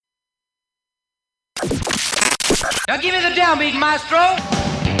Now give me the downbeat, maestro.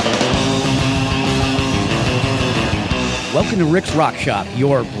 Welcome to Rick's Rock Shop,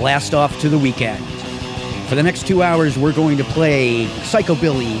 your blast off to the weekend. For the next 2 hours, we're going to play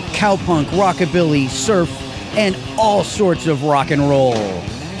psychobilly, cowpunk, rockabilly, surf, and all sorts of rock and roll.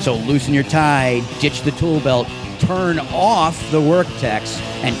 So loosen your tie, ditch the tool belt, turn off the work text,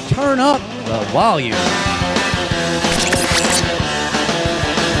 and turn up the volume.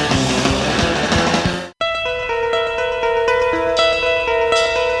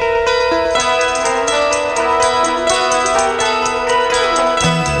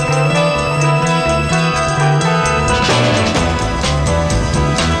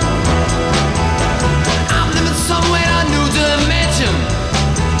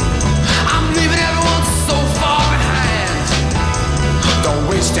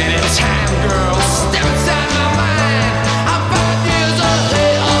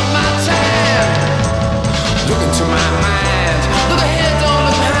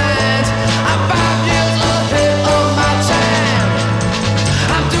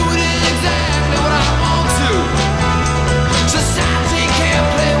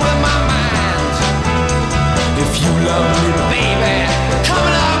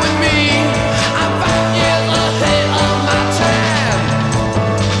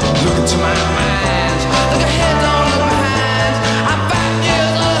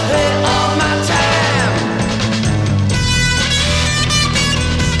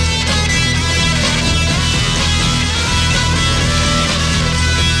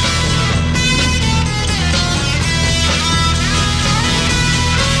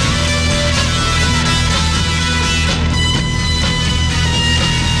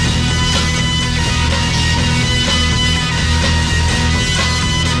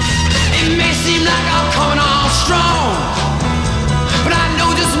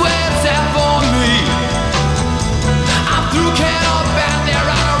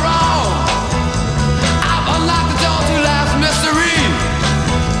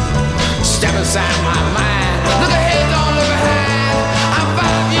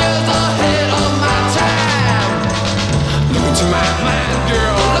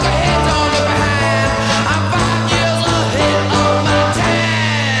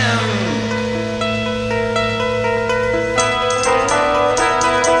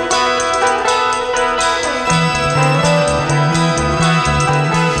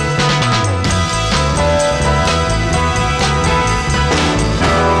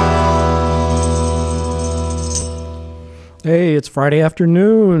 Hey, it's Friday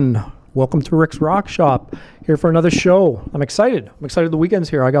afternoon. Welcome to Rick's Rock Shop, here for another show. I'm excited. The weekend's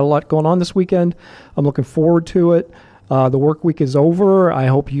here. I got a lot going on this weekend. I'm looking forward to it. The work week is over. I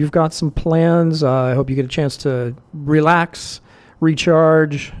hope you've got some plans. I hope you get a chance to relax,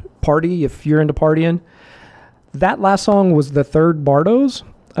 recharge, party if you're into partying. That last song was the third Bardos.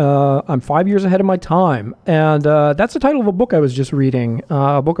 I'm 5 years ahead of my time. And that's the title of a book I was just reading,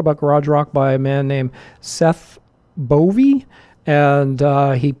 a book about garage rock by a man named Seth Bovey, and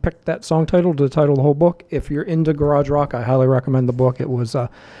he picked that song title to title the whole book. If you're into garage rock, I highly recommend the book. It was a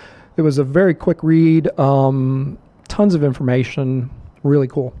very quick read, tons of information, really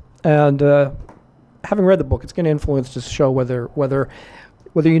cool. And having read the book, it's going to influence the show whether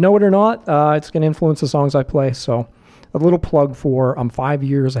you know it or not. It's going to influence the songs I play. So a little plug for I'm 5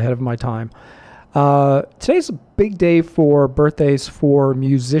 years ahead of my time. Today's a big day for birthdays for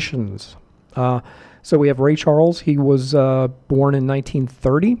musicians. So we have Ray Charles. He was born in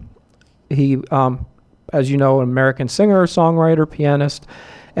 1930. He, as you know, an American singer, songwriter, pianist,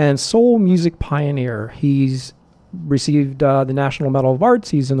 and soul music pioneer. He's received the National Medal of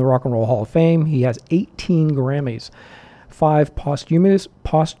Arts. He's in the Rock and Roll Hall of Fame. He has 18 Grammys, 5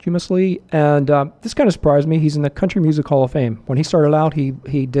 posthumously, and this kind of surprised me. He's in the Country Music Hall of Fame. When he started out, he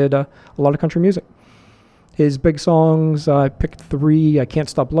did a lot of country music. His big songs, I picked 3, I Can't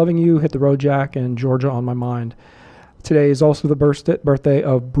Stop Loving You, Hit the Road Jack, and Georgia on My Mind. Today is also the birthday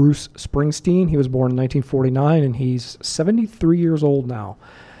of Bruce Springsteen. He was born in 1949, and he's 73 years old now.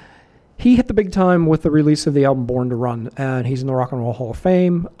 He hit the big time with the release of the album Born to Run, and he's in the Rock and Roll Hall of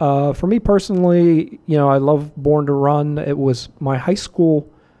Fame. For me personally, I love Born to Run. It was my high school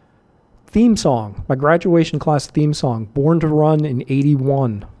theme song, my graduation class theme song, Born to Run in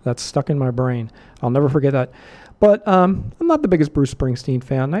 81. That's stuck in my brain. I'll never forget that. But I'm not the biggest Bruce Springsteen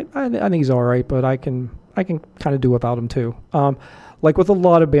fan. I think he's all right, but I can kind of do without him too. Like with a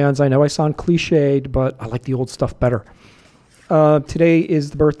lot of bands, I know I sound cliched, but I like the old stuff better. Today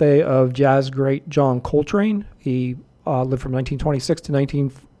is the birthday of jazz great John Coltrane. He lived from 1926 to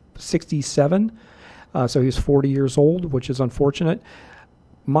 1967, so he was 40 years old, which is unfortunate.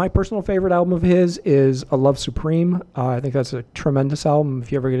 My personal favorite album of his is A Love Supreme. I think that's a tremendous album.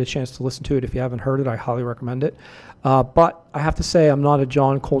 If you ever get a chance to listen to it, if you haven't heard it, I highly recommend it. But I have to say, I'm not a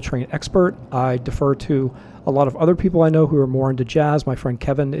John Coltrane expert. I defer to a lot of other people I know who are more into jazz. My friend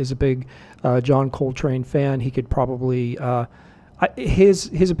Kevin is a big John Coltrane fan. He could probably...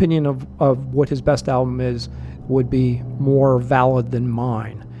 his opinion of what his best album is would be more valid than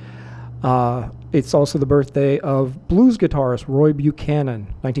mine. It's also the birthday of blues guitarist Roy Buchanan,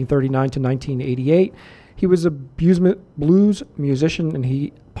 1939 to 1988. He was a blues musician, and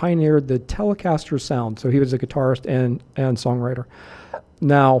he pioneered the Telecaster sound. So he was a guitarist and songwriter.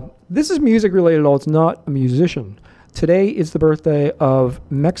 Now, this is music related, although it's not a musician. Today is the birthday of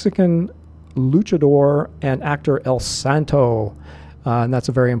Mexican luchador and actor El Santo. And that's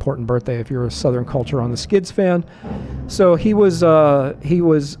a very important birthday if you're a Southern Culture on the Skids fan. So he was an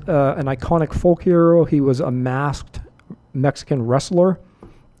iconic folk hero. He was a masked Mexican wrestler,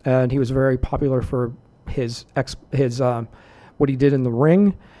 and he was very popular for his what he did in the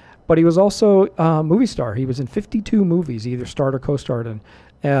ring. But he was also a movie star. He was in 52 movies, either starred or co-starred in,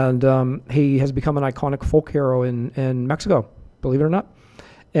 and he has become an iconic folk hero in Mexico, believe it or not.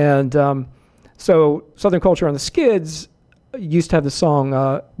 And so Southern Culture on the Skids used to have the song,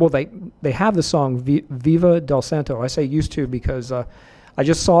 they have the song Viva del Santo. I say used to because I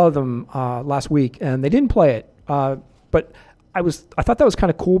just saw them last week, and they didn't play it. But I thought that was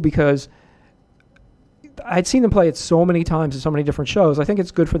kind of cool because I'd seen them play it so many times in so many different shows. I think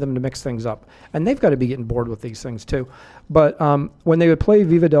it's good for them to mix things up. And they've got to be getting bored with these things too. But when they would play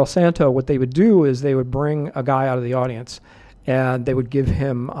Viva del Santo, what they would do is they would bring a guy out of the audience, and they would give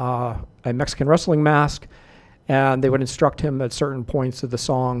him a Mexican wrestling mask, and they would instruct him at certain points of the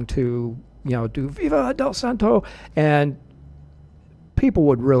song to, do Viva del Santo, and people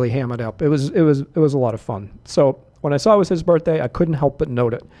would really ham it up. It was a lot of fun. So when I saw it was his birthday, I couldn't help but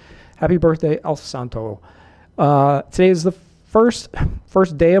note it. Happy birthday, El Santo. Today is the first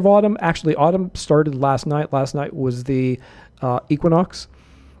day of autumn. Actually, autumn started last night. Last night was the equinox.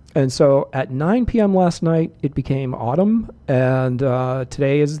 And so at 9 p.m. last night, it became autumn. And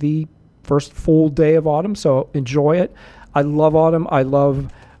today is the first full day of autumn, so enjoy it. I love autumn. I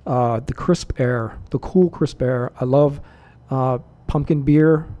love the crisp air, the cool crisp air. I love pumpkin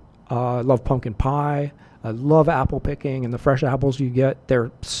beer. I love pumpkin pie. I love apple picking, and the fresh apples you get,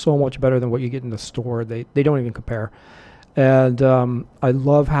 they're so much better than what you get in the store. They don't even compare. And I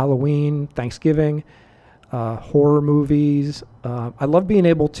love Halloween, Thanksgiving, horror movies. I love being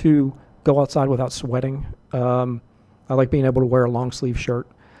able to go outside without sweating. I like being able to wear a long sleeve shirt.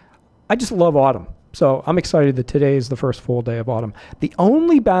 I just love autumn. So I'm excited that today is the first full day of autumn. The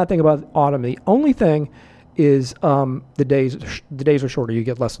only bad thing about autumn, the only thing is the days are shorter. You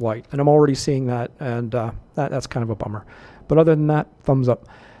get less light. And I'm already seeing that, and that's kind of a bummer. But other than that, thumbs up.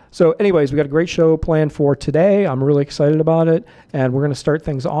 So anyways, we got a great show planned for today. I'm really excited about it. And we're going to start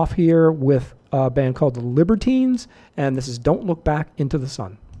things off here with a band called the Libertines. And this is Don't Look Back into the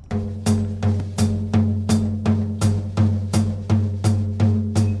Sun.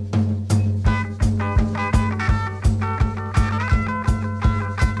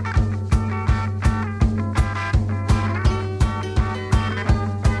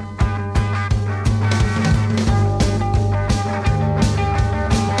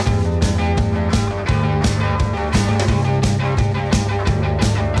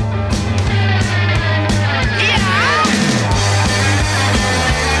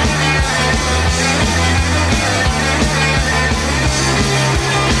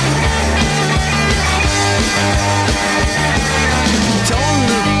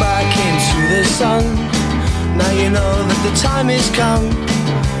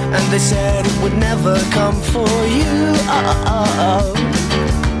 They said it would never come for you. Oh,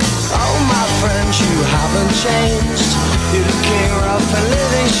 my friend, you haven't changed. You're looking rough and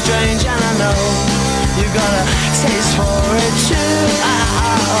living strange, and I know you got a taste for it too.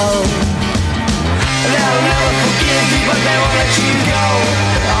 They'll never forgive you, but they won't let you go.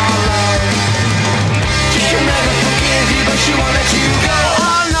 Oh no, she'll never forgive you, but she won't let you go.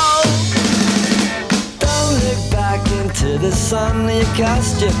 Oh no. Don't look back into the sun. You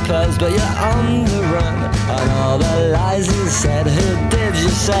cast your pearls, but you're on the run. And all the lies you said, who did you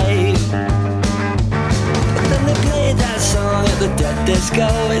say? But then they played that song at the dead disco.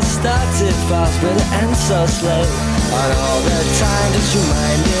 It started fast, but it ends so slow. And all the time just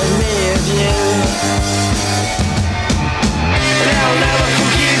reminded me of you. They'll never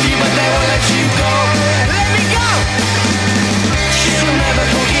forgive you, but they won't let you go. Let me go. She'll never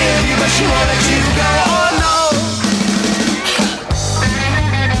forgive you, but she won't let you go. Oh no.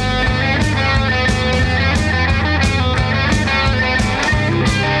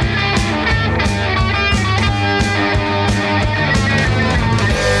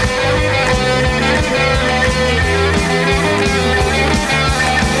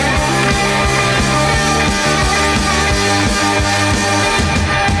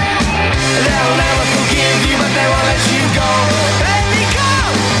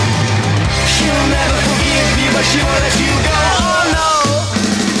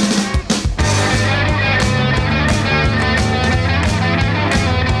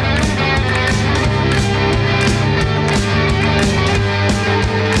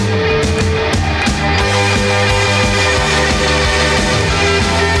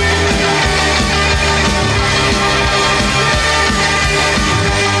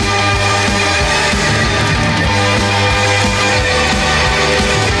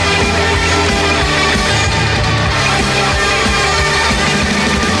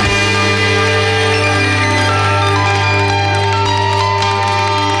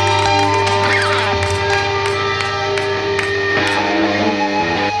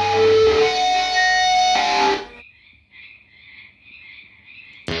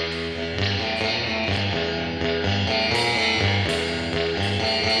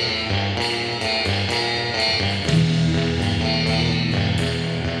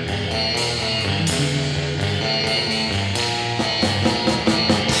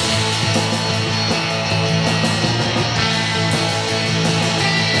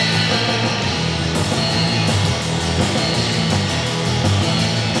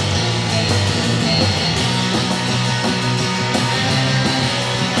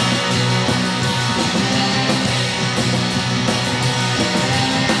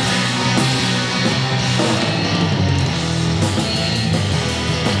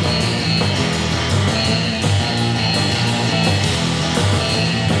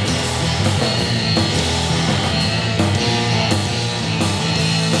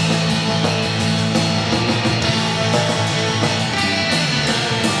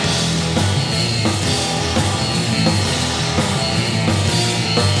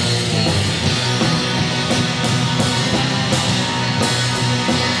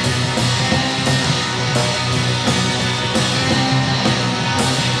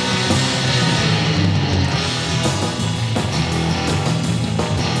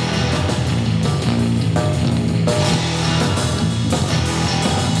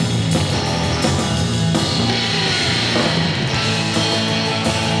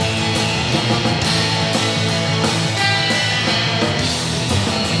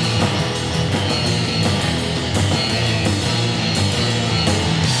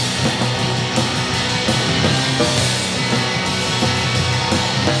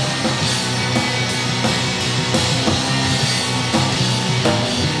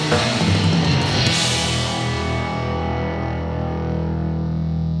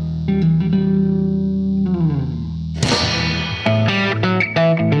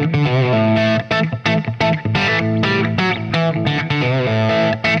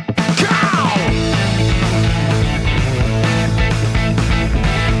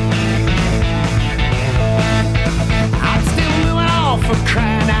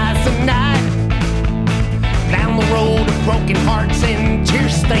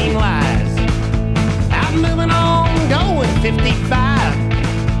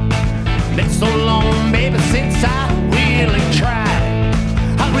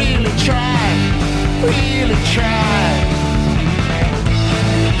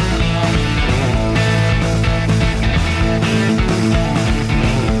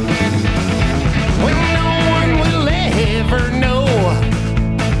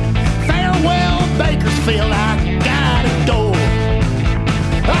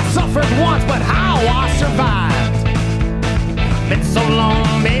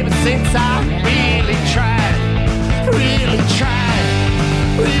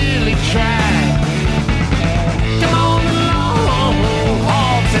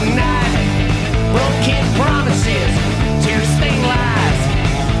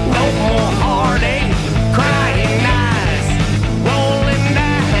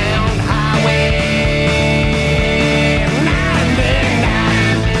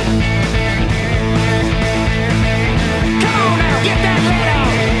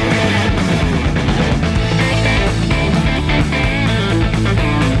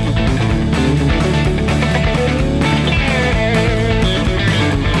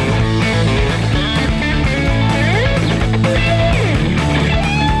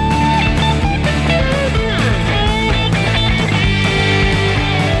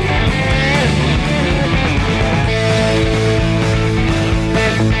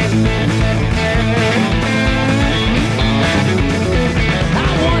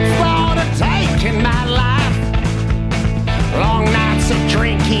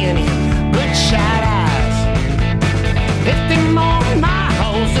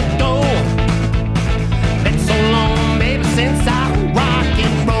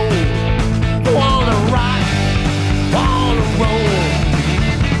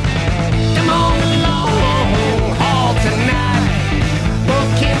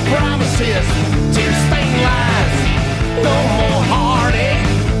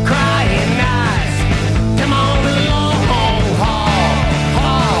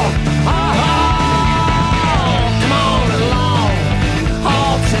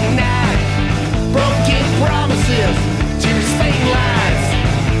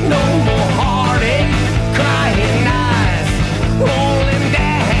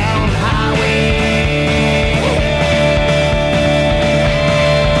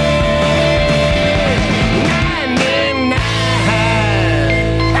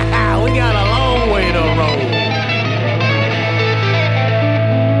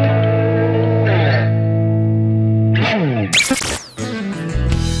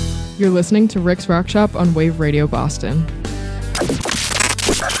 You're listening to Rick's Rock Shop on Wave Radio Boston.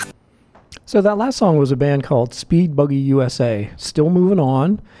 So that last song was a band called Speed Buggy USA. Still moving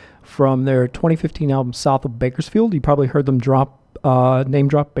on from their 2015 album South of Bakersfield. You probably heard them name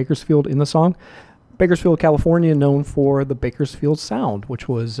drop Bakersfield in the song. Bakersfield, California, known for the Bakersfield Sound, which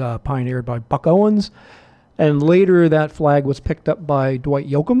was pioneered by Buck Owens. And later that flag was picked up by Dwight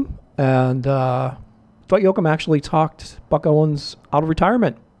Yoakam. And Dwight Yoakam actually talked Buck Owens out of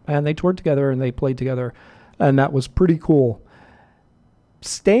retirement. And they toured together and they played together. And that was pretty cool.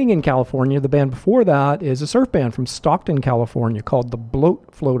 Staying in California, the band before that is a surf band from Stockton, California called the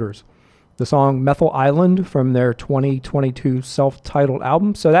Bloat Floaters. The song Methyl Island from their 2022 self-titled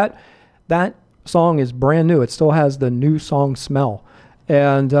album. So that song is brand new. It still has the new song smell.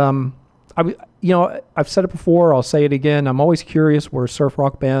 And I've said it before, I'll say it again. I'm always curious where surf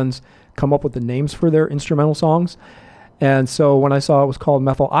rock bands come up with the names for their instrumental songs. And so when I saw it was called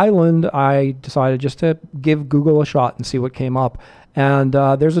Methyl Island, I decided just to give Google a shot and see what came up. And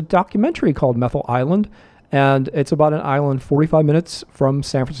there's a documentary called Methyl Island, and it's about an island 45 minutes from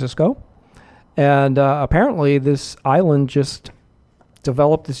San Francisco. And apparently this island just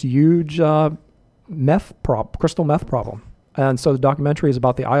developed this huge crystal meth problem. And so the documentary is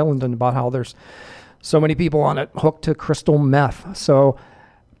about the island and about how there's so many people on it hooked to crystal meth. So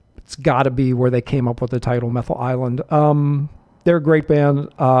it's got to be where they came up with the title Methyl Island. They're a great band.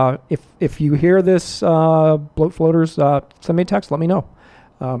 If you hear this, Bloat Floaters, send me a text. Let me know.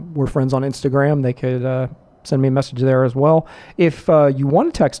 We're friends on Instagram. They could send me a message there as well. If you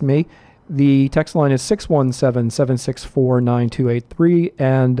want to text me, the text line is 617-764-9283,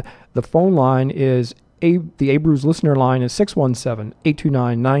 and the phone line is The Abruz listener line is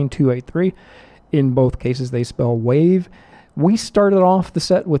 617-829-9283. In both cases, they spell wave. We started off the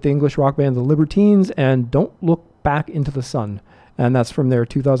set with the English rock band The Libertines and Don't Look Back into the Sun. And that's from their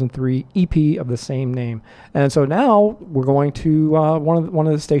 2003 EP of the same name. And so now we're going to one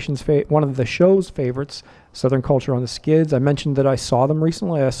of the show's favorites, Southern Culture on the Skids. I mentioned that I saw them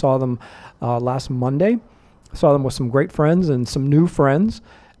recently. I saw them last Monday. I saw them with some great friends and some new friends.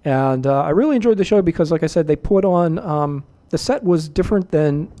 And I really enjoyed the show because, like I said, they put on... the set was different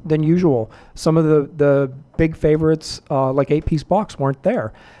than usual. Some of the big favorites, like 8-Piece Box, weren't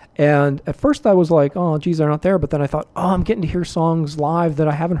there. And at first I was like, oh, geez, they're not there. But then I thought, oh, I'm getting to hear songs live that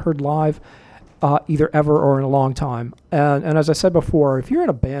I haven't heard live either ever or in a long time. And as I said before, if you're in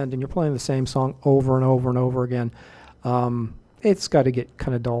a band and you're playing the same song over and over and over again, it's got to get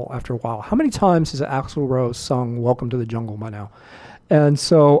kind of dull after a while. How many times has Axl Rose sung Welcome to the Jungle by now? And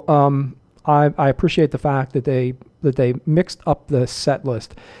so I appreciate the fact that they mixed up the set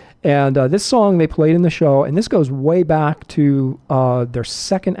list. And this song they played in the show, and this goes way back to their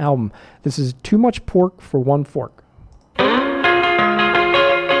second album. This is Too Much Pork for One Fork.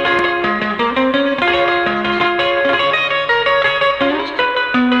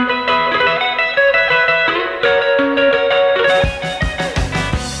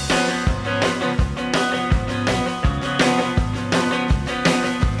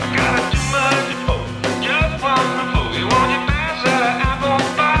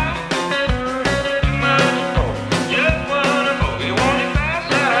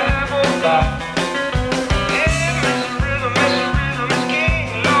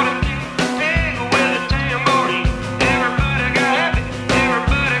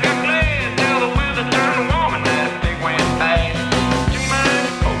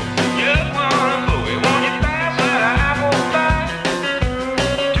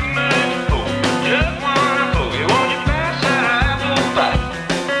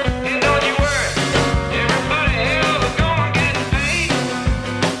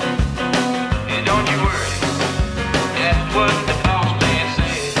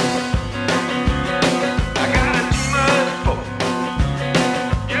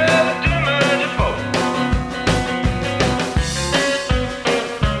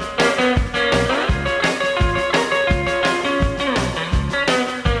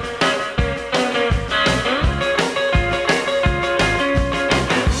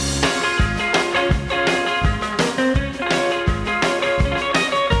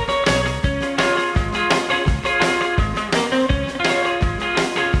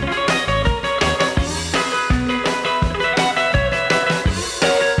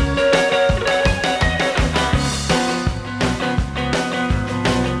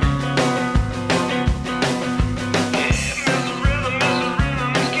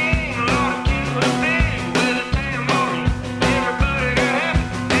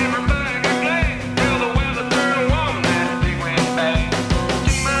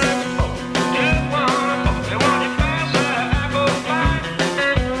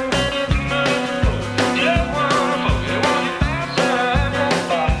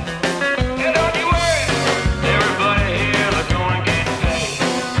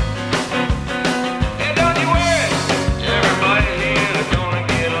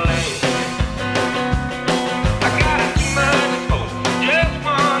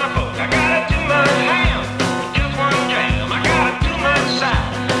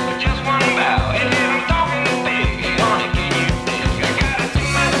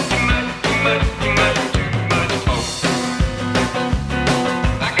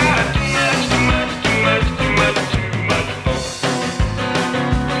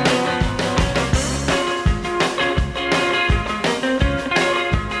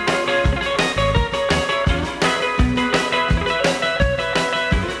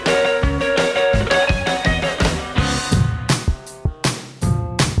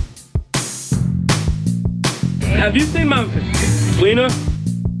 Have you seen Memphis? Lena?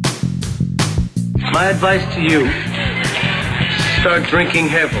 My advice to you, start drinking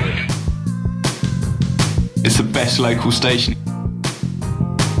heavily. It's the best local station.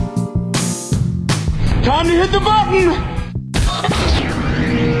 Time to hit the button!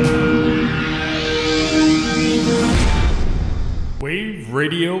 Wave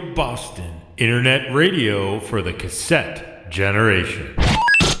Radio Boston, internet radio for the cassette generation.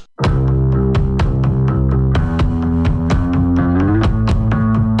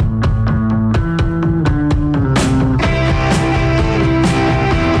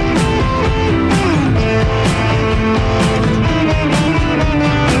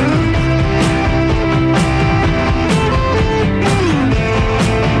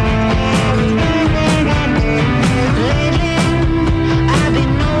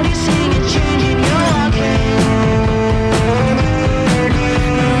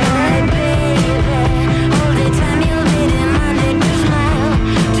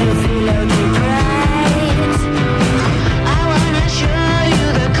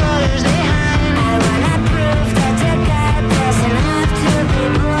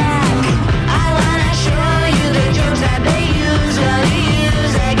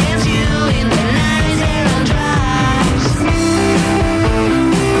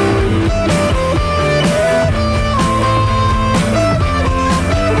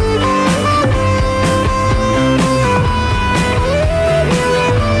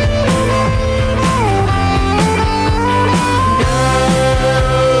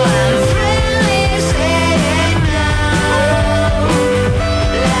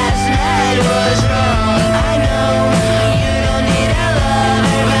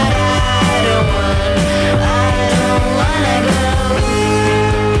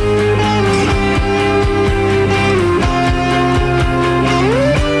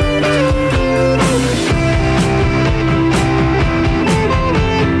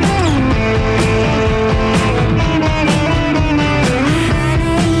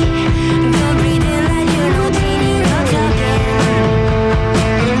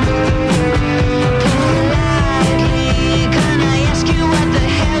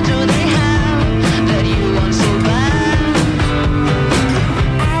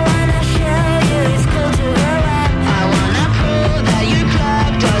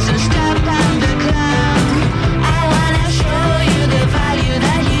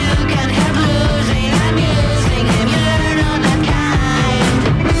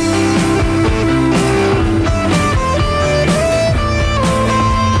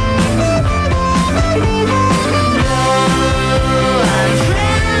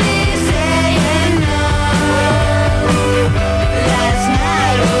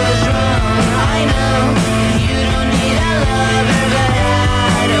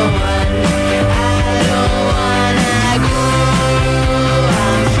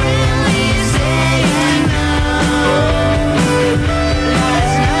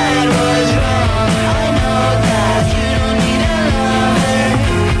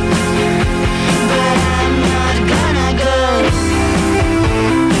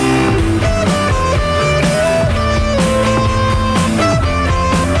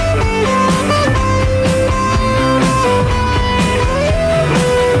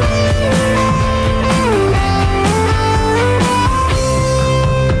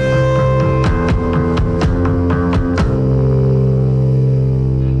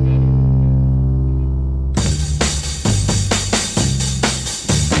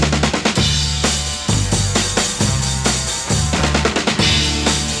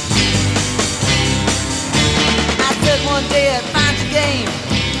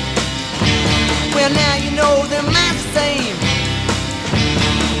 know they're my same.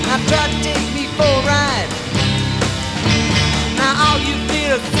 Now try to take me for a ride. Now all you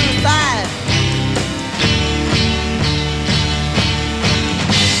feel is suicide.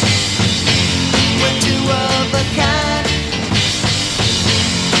 We're two of a kind.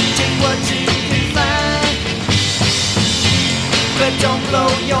 Take what you can find, but don't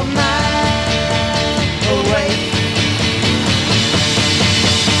blow your mind away.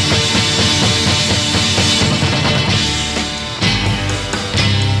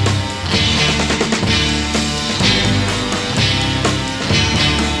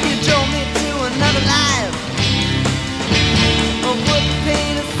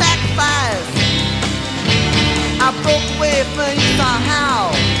 I broke away from you somehow,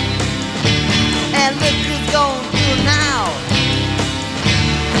 and look who's going through now.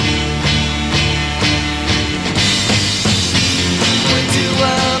 We're two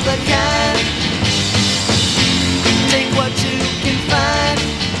of a kind. Take what you can find,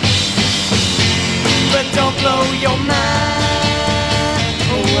 but don't blow your mind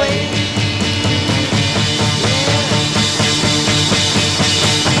away.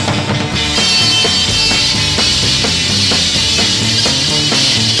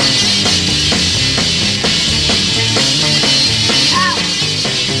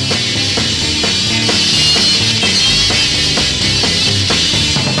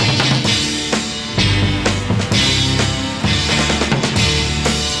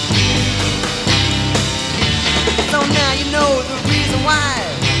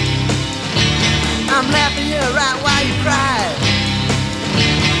 I'm laughing here right while you cry,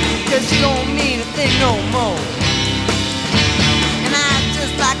 'cause you don't mean a thing no more, and I act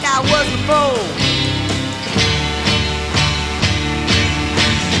just like I was before.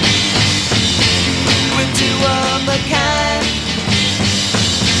 We're two of a kind.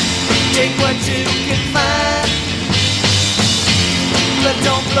 Take what you can find, but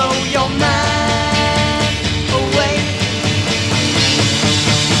don't blow your mind away.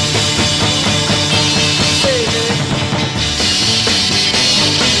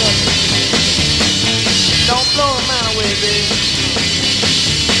 Don't blow a man away, baby.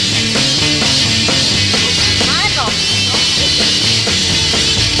 Michael!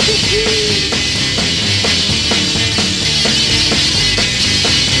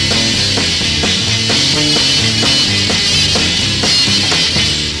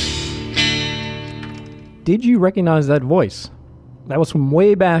 Did you recognize that voice? That was from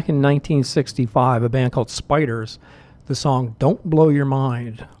way back in 1965, a band called Spiders. The song Don't Blow Your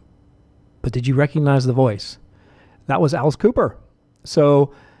Mind. But did you recognize the voice? That was Alice Cooper.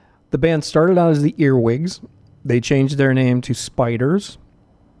 So the band started out as the Earwigs. They changed their name to Spiders.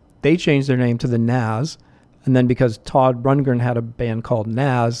 They changed their name to the Nazz. And then because Todd Rundgren had a band called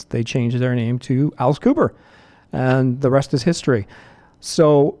Nazz, they changed their name to Alice Cooper. And the rest is history.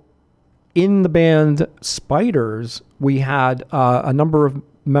 So in the band Spiders, we had a number of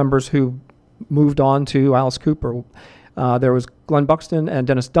members who moved on to Alice Cooper. There was Glenn Buxton and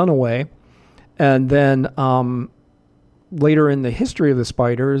Dennis Dunaway. And then later in the history of the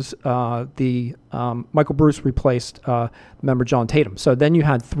Spiders, Michael Bruce replaced member John Tatum. So then you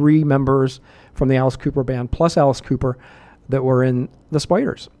had three members from the Alice Cooper band plus Alice Cooper that were in the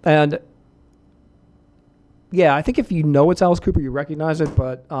Spiders. And yeah, I think if you know it's Alice Cooper, you recognize it.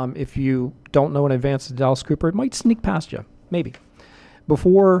 But if you don't know in advance it's Alice Cooper, it might sneak past you, maybe.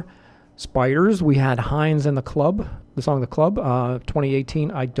 Before Spiders, we had Hines and the Club, the song The Club, 2018,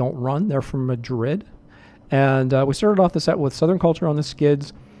 I Don't Run. They're from Madrid. And we started off the set with Southern Culture on the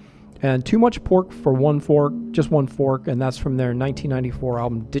Skids and Too Much Pork for One Fork, Just One Fork, and that's from their 1994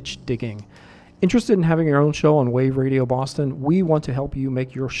 album Ditch Digging. Interested in having your own show on Wave Radio Boston? We want to help you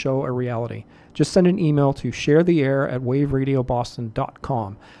make your show a reality. Just send an email to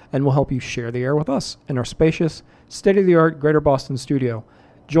sharetheair@waveradioboston.com and we'll help you share the air with us in our spacious, state-of-the-art Greater Boston studio.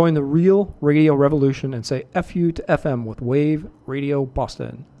 Join the real radio revolution and say F you to FM with Wave Radio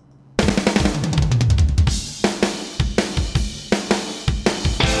Boston.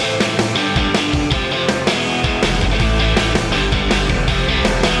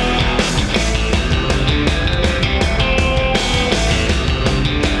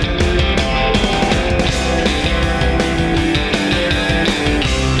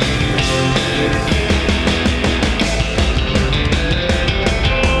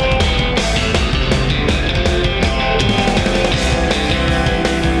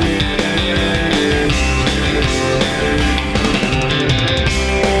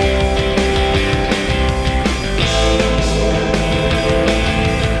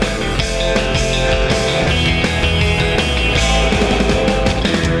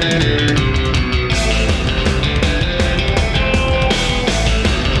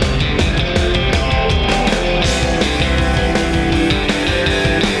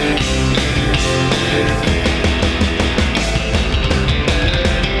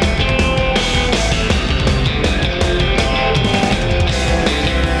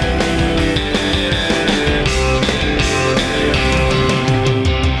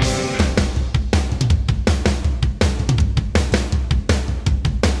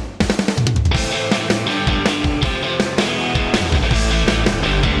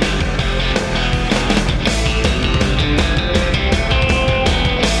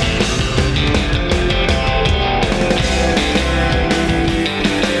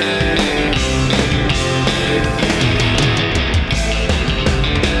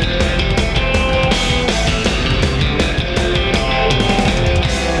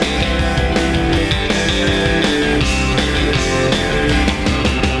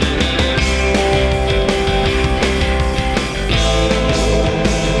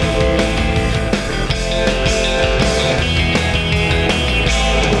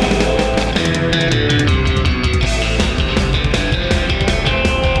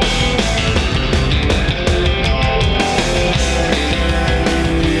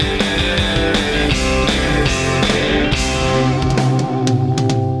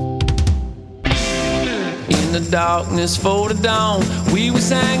 darkness for the dawn. We was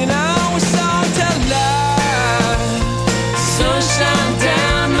hanging out, we saw tell light. Sunshine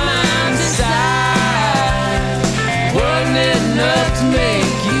down my side. Wasn't enough to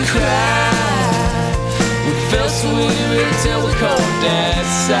make you cry. We felt so weary till we called that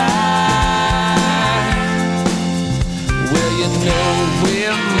side. Well, you know we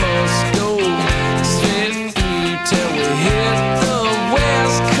must go straight through till we hit the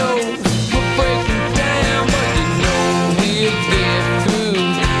West Coast. We're breaking down, but you know we'll get through.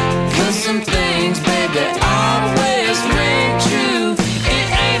 'Cause some things, baby, always ring true. It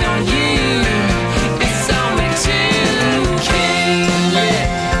ain't on you, it's on me too. Can't let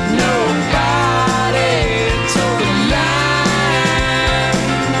nobody toe the line.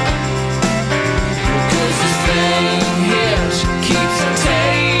 'Cause this thing here, she keeps on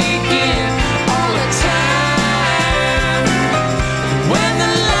taking all the time. When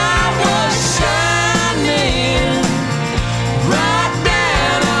the light was shining right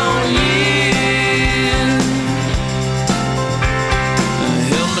down on you.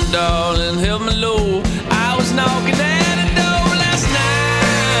 Help me, darling, help me, Lord. I was knocking at the door last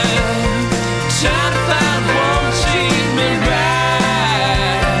night, trying to find one to treat me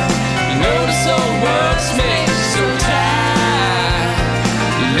right. You know this old world makes you so tired.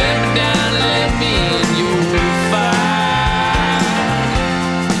 You let me down and let me in your fire.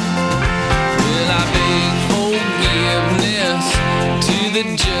 Will I beg forgiveness to the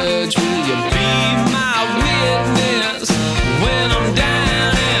judge? Will you be my witness when I'm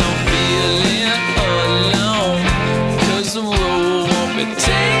down and I'm feeling alone? 'Cause the road won't be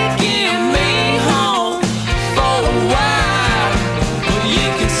taking me home for a while. But you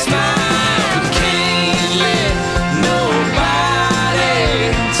can smile, but can't let nobody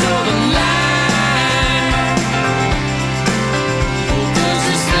toe the line. 'Cause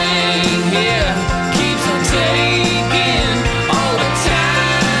this thing here keeps on taking all the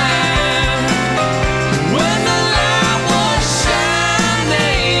time. When the light was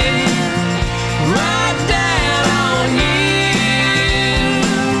shining right down on you,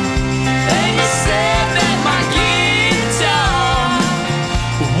 and you said that my guitar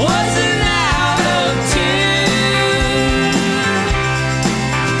wasn't out of tune.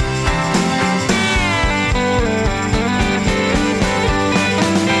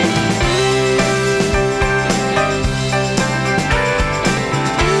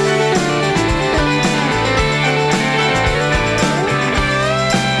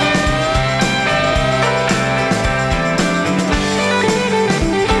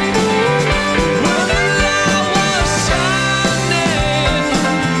 When the light was shining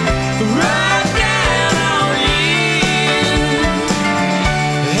right down on you,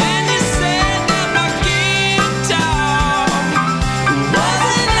 and you said that my guitar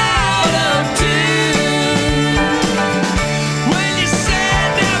wasn't out of tune. When you said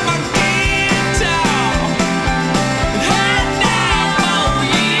that my guitar had down on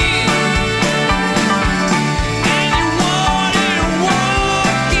you, and you wanted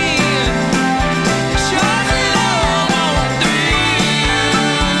walking, shot along on through.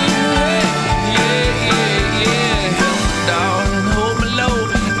 Yeah. Darling, hold me low.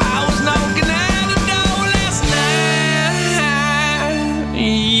 I was knocking at the door last night.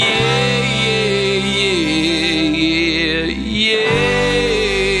 Yeah.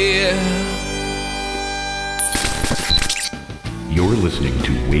 You're listening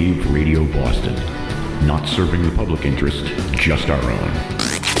to Wave Radio Boston. Not serving the public interest, just our own.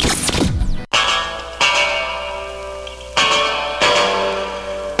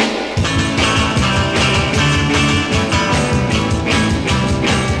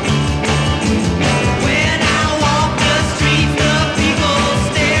 When I walk the streets, the people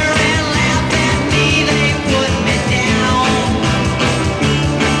stare and laugh at me. They put me down.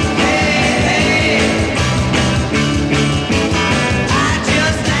 Hey, I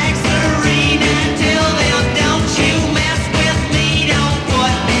just like Serena. Tell them, don't you mess with me. Don't put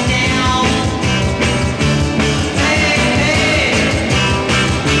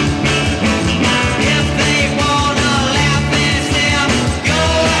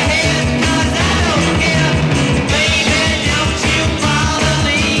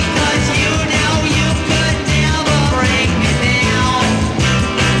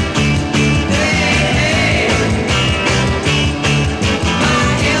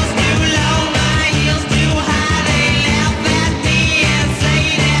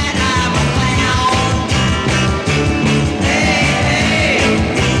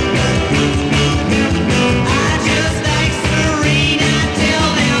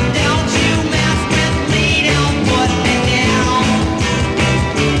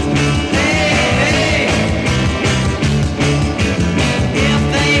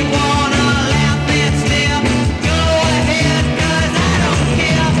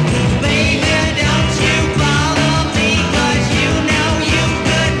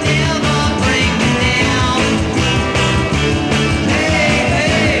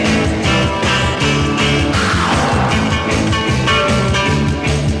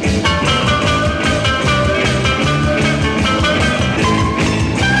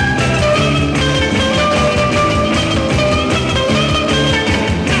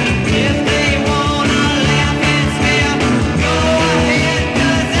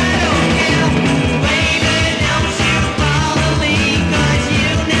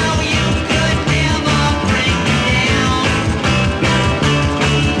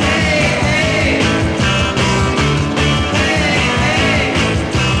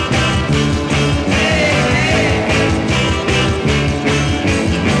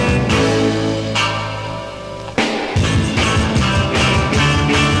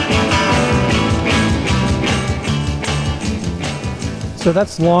So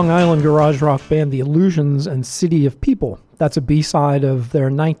that's Long Island garage rock band The Illusions and City of People. That's a B-side of their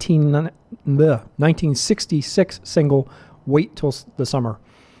 1966 single, Wait Till the Summer.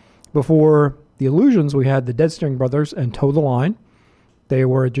 Before The Illusions, we had the Dead String Brothers and Toe the Line. They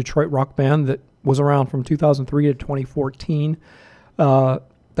were a Detroit rock band that was around from 2003 to 2014.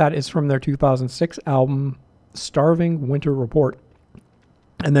 That is from their 2006 album, Starving Winter Report.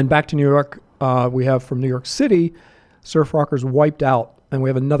 And then back to New York, we have from New York City, Surf Rockers Wiped Out. And we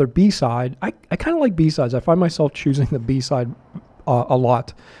have another B-side. I kind of like B-sides. I find myself choosing the B-side a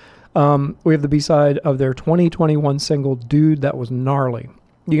lot. We have the B-side of their 2021 single, Dude That Was Gnarly.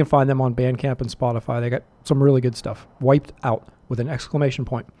 You can find them on Bandcamp and Spotify. They got some really good stuff. Wiped Out with an exclamation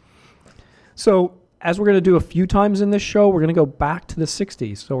point. So as we're going to do a few times in this show, we're going to go back to the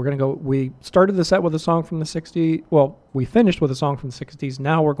 60s. So we're going to go, we started the set with a song from the 60s. Well, we finished with a song from the 60s.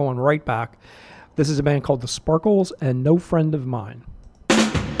 Now we're going right back. This is a band called The Sparkles and No Friend of Mine.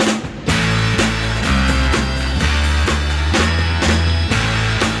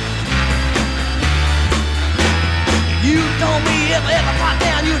 You told me if I ever got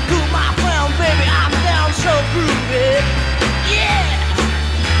down, you'd do my friend, baby. I'm down so groovy. Yeah!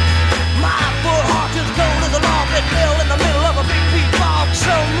 My poor heart is cold as a log that fell in the middle of a big peat bog, so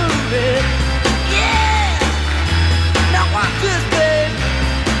moving. Yeah! Now watch this, babe.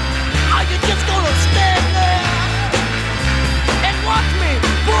 Are you just gonna stand there and watch me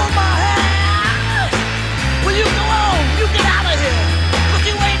pull my hair? Will you go on? You get out of here. 'Cause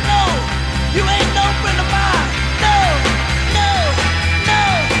you ain't no friend of mine.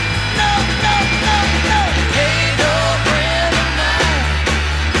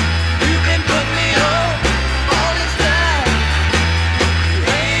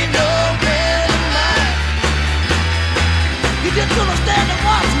 Just gonna stand and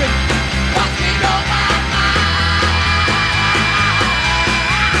watch me go my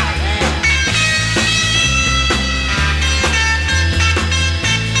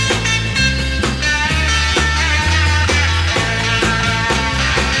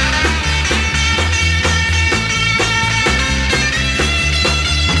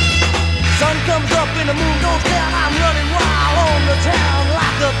Sun comes up and the moon goes down. I'm running wild on the town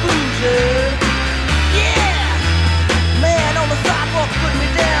like a boozer. Man on the sidewalk put me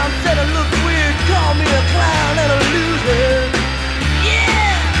down, said I look weird, called me a clown and a loser.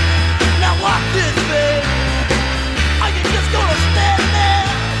 Yeah! Now watch this, babe. Are you just gonna stand there?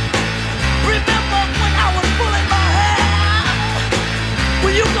 Remember when I was pulling my hair?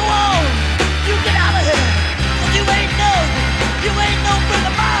 Will you go on? You get out of here. 'Cause you ain't no friend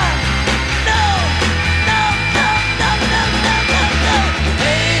of mine. No.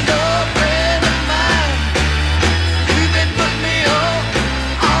 Ain't no friend of mine. You've been putting me on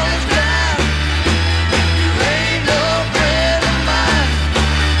all this time. You ain't no friend of mine.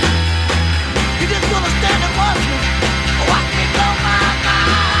 You just gonna stand and watch me blow my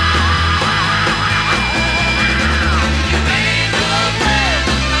mind. You ain't no friend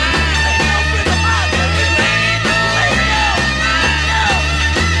of mine. Ain't no friend of mine. You ain't no.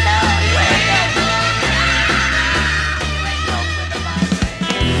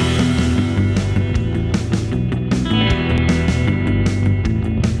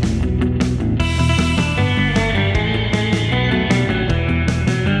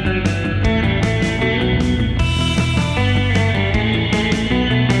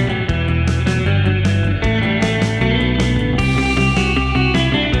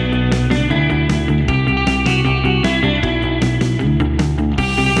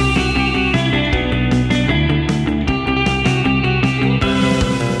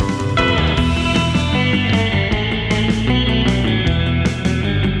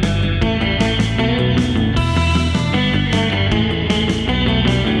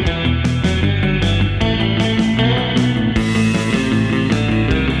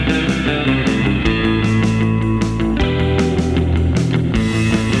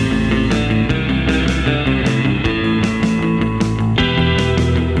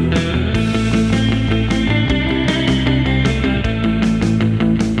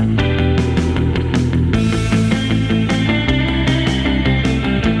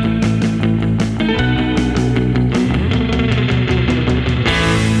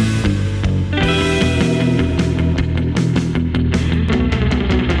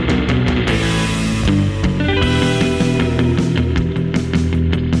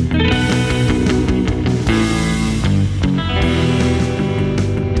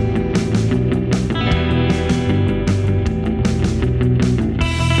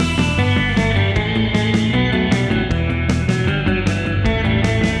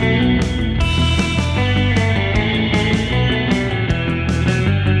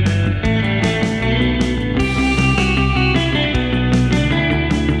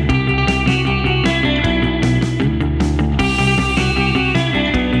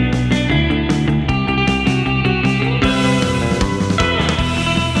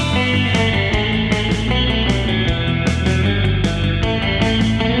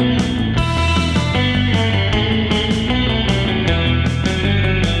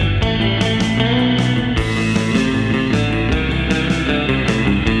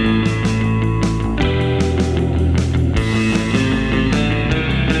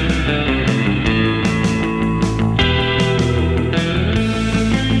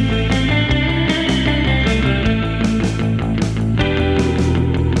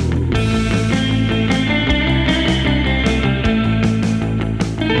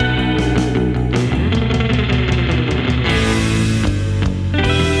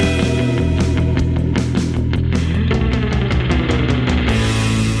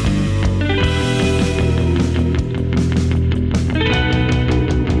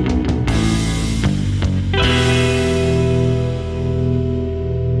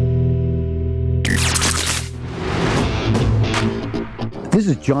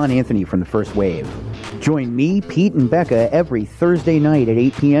 This is John Anthony from The First Wave. Join me, Pete, and Becca every Thursday night at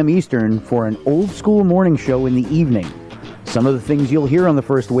 8 p.m. Eastern for an old-school morning show in the evening. Some of the things you'll hear on The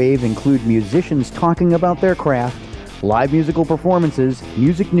First Wave include musicians talking about their craft, live musical performances,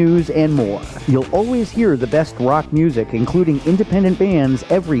 music news, and more. You'll always hear the best rock music, including independent bands,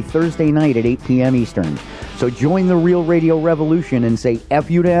 every Thursday night at 8 p.m. Eastern. So join the real radio revolution and say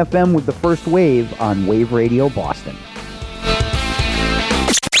F you to FM with The First Wave on Wave Radio Boston.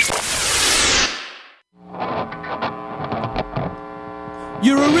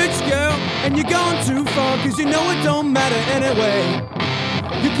 You're a rich girl and you're going too far, cause you know it don't matter anyway.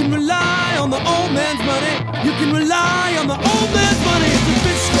 You can rely on the old man's money. You can rely on the old man's money. It's a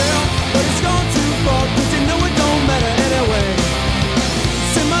rich girl, but it's gone too far, cause you know it don't matter anyway.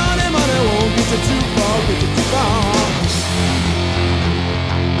 Say money, money won't get you too far, get you too far.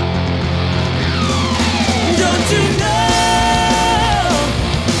 Don't you know,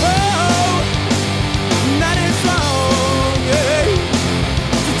 oh, that it's wrong, yeah,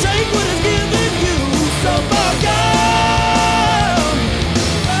 to take what is given you so far gone.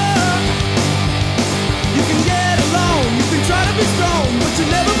 You can get along, you can try to be strong, but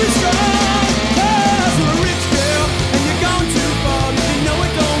you'll never be strong. So a rich girl, and you're gone too far, and you know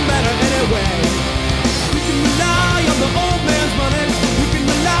it don't matter anyway. You can rely on the old man's money, you can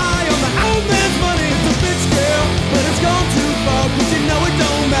rely on the old man's money. It's a rich girl, but it's gone too far, cause you know it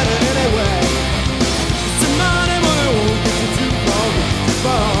don't matter anyway. So money, money won't get you too far, get you too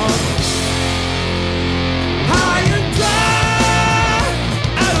far. High and dry,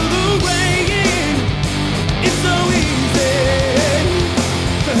 out of the rain, it's so easy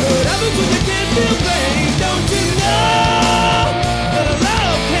to hurt others when you can't feel pain. Don't you know that a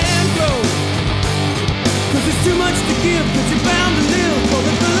love can grow? Cause it's too much to give, cause you're bound to live for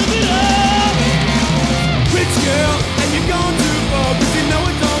the feel of it all. Rich girl, and you're gone too far, cause you know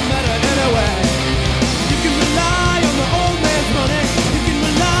it don't matter anyway. You can rely on the old man's money, you can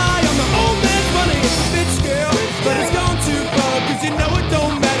rely on the old man's money. It's a bitch girl, but it's gone too far, cause you know it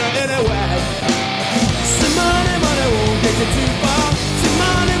don't matter anyway. Say money, money won't get you too far. Say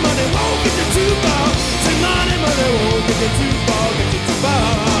money, money won't get you too far. Say money, money won't get you too far, get you too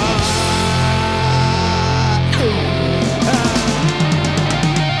far.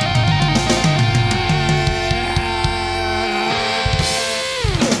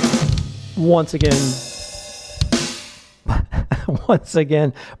 Once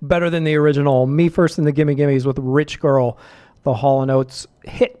again, better than the original. Me First and the Gimme Gimmes with Rich Girl, the Hall & Oates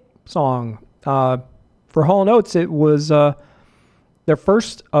hit song. For Hall & Oates, it was their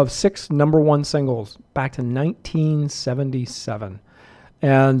first of 6 number one singles back to 1977.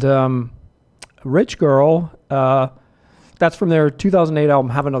 And Rich Girl, that's from their 2008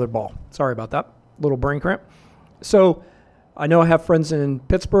 album, Have Another Ball. Sorry about that. Little brain cramp. So I know I have friends in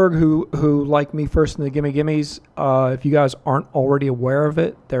Pittsburgh who like Me First and the Gimme Gimmes. If you guys aren't already aware of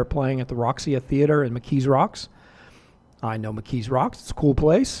it, they're playing at the Roxy Theater in McKees Rocks. I know McKees Rocks. It's a cool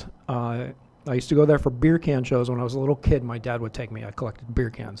place. I used to go there for beer can shows when I was a little kid. My dad would take me. I collected beer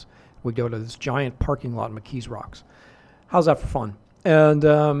cans. We'd go to this giant parking lot in McKees Rocks. How's that for fun? And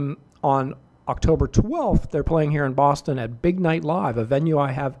on October 12th, they're playing here in Boston at Big Night Live, a venue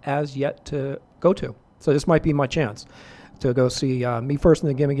I have as yet to go to. So this might be my chance to go see Me First and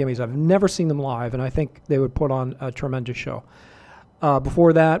the Gimme Gimmes. I've never seen them live, and I think they would put on a tremendous show.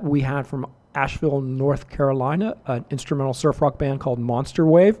 Before that, we had from Asheville, North Carolina, an instrumental surf rock band called Monster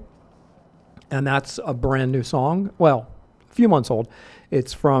Wave, and that's a brand new song. Well, a few months old.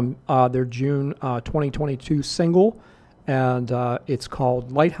 It's from their June 2022 single, and it's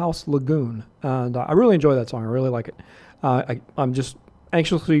called Lighthouse Lagoon. And I really enjoy that song. I really like it. I'm just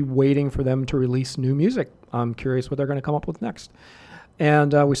anxiously waiting for them to release new music. I'm curious what they're going to come up with next.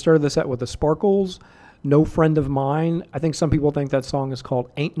 And we started the set with the Sparkles, No Friend of Mine. I think some people think that song is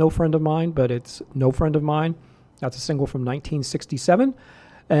called Ain't No Friend of Mine, but it's No Friend of Mine. That's a single from 1967.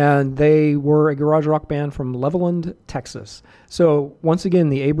 And they were a garage rock band from Levelland, Texas. So once again,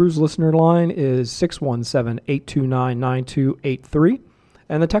 the Abruz listener line is 617-829-9283.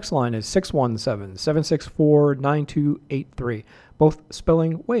 And the text line is 617-764-9283. Both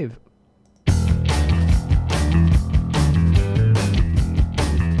spelling wave.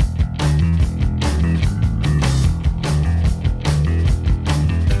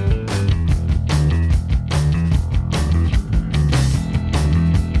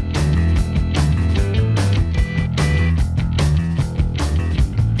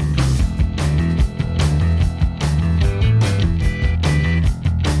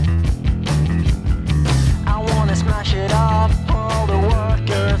 I wanna smash it up, all the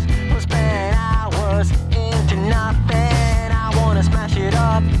workers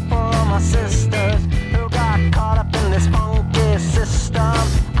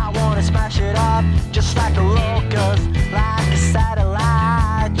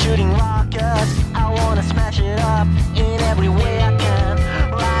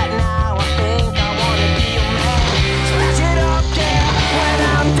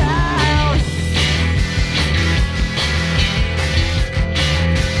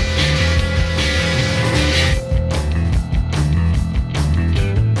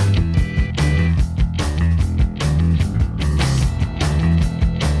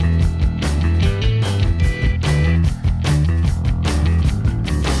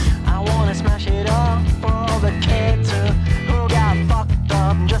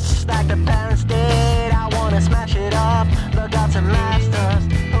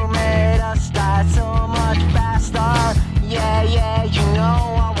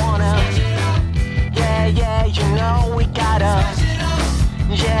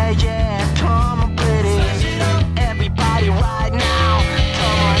Yeah, yeah, come on, pretty. Everybody right now.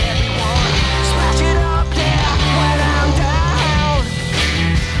 Come on, everyone. Smash it up, yeah, when I'm down.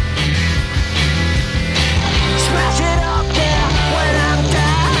 Smash it up, yeah, when I'm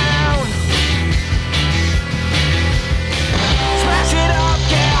down. Smash it up,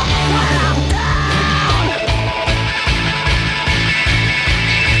 yeah, when I'm down.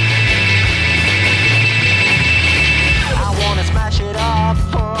 I wanna smash it up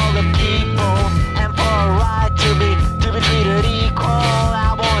for all the people and for a right to be treated equal.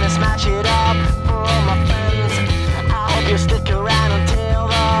 I wanna smash it up for all my friends. I hope you stick around until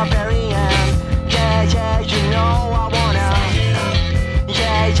the very end. Yeah, yeah, you know I wanna.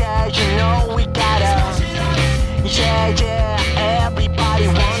 Yeah, yeah, you know we gotta. Yeah, yeah, everybody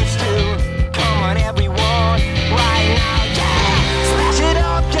wants to. Come on, everyone, right now, yeah. Smash it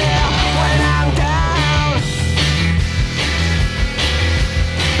up, yeah, when I'm down.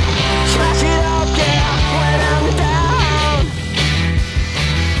 Smash it up, yeah, when I'm down.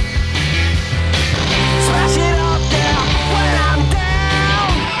 Smash it up, yeah, when I'm down.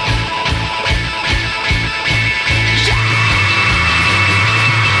 Yeah!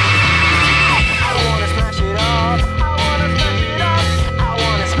 I wanna smash it up. I wanna smash it up. I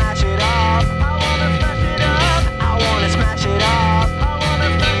wanna smash it up. I wanna smash it up. I wanna smash it up. I wanna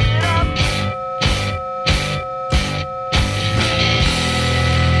smash it up.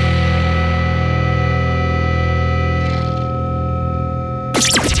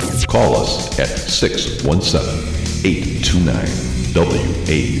 Call us at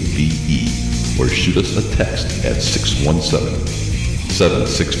 617-829-WAVE or shoot us a text at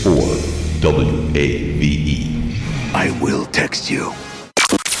 617-764-WAVE. I will text you.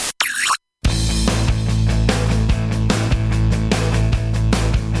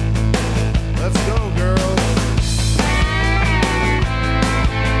 Let's go, girls.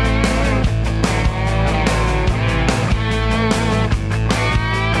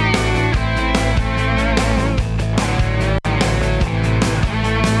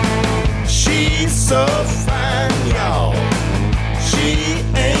 She's so fine, y'all. She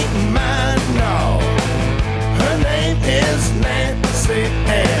ain't mine, no. Her name is Nancy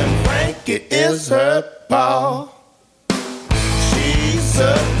and Frankie is her paw. She's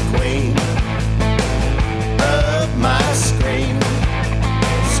a queen of my screen.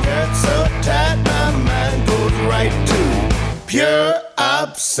 Skirt so tight my mind goes right to pure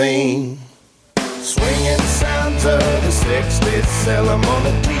obscene. Swinging sounds of the 60s, sell 'em on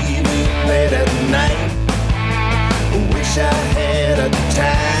the TV late at night. Wish I had a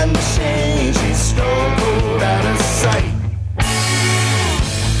time machine, she's stone cold out of sight.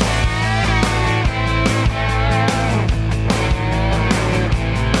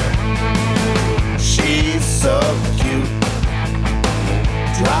 She's so cute,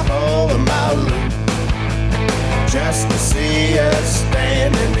 drop all of my loot, just to see her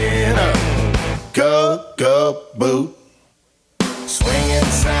standing in a go-go boot. Swinging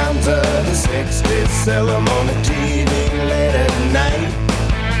sounds of the 60s, sell 'em on the TV late at night.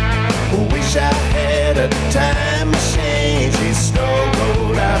 Wish I had a time machine, she's stone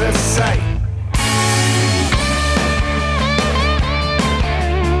cold out of sight.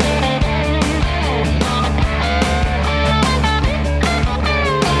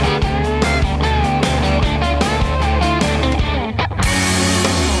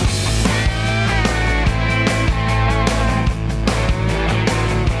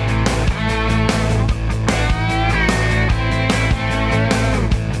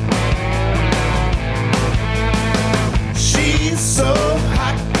 She's so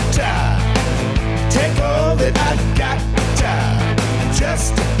hot, take all that I got,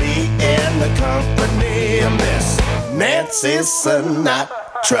 just to be in the company of Miss Nancy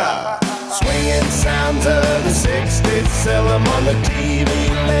Sinatra. Swinging sounds of the 60s, sell 'em on the TV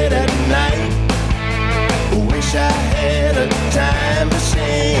late at night. Wish I had a time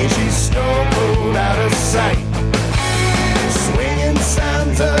machine, she's stone cold out of sight. Swinging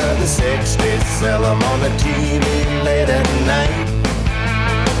sounds of the 60s, sell 'em on the TV late at night.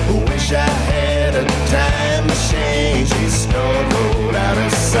 Wish I had a time machine, she's stone cold out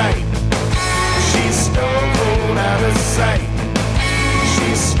of sight. She's stone cold out of sight.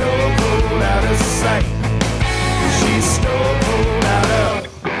 She's stone cold out of sight. She's stone cold out of.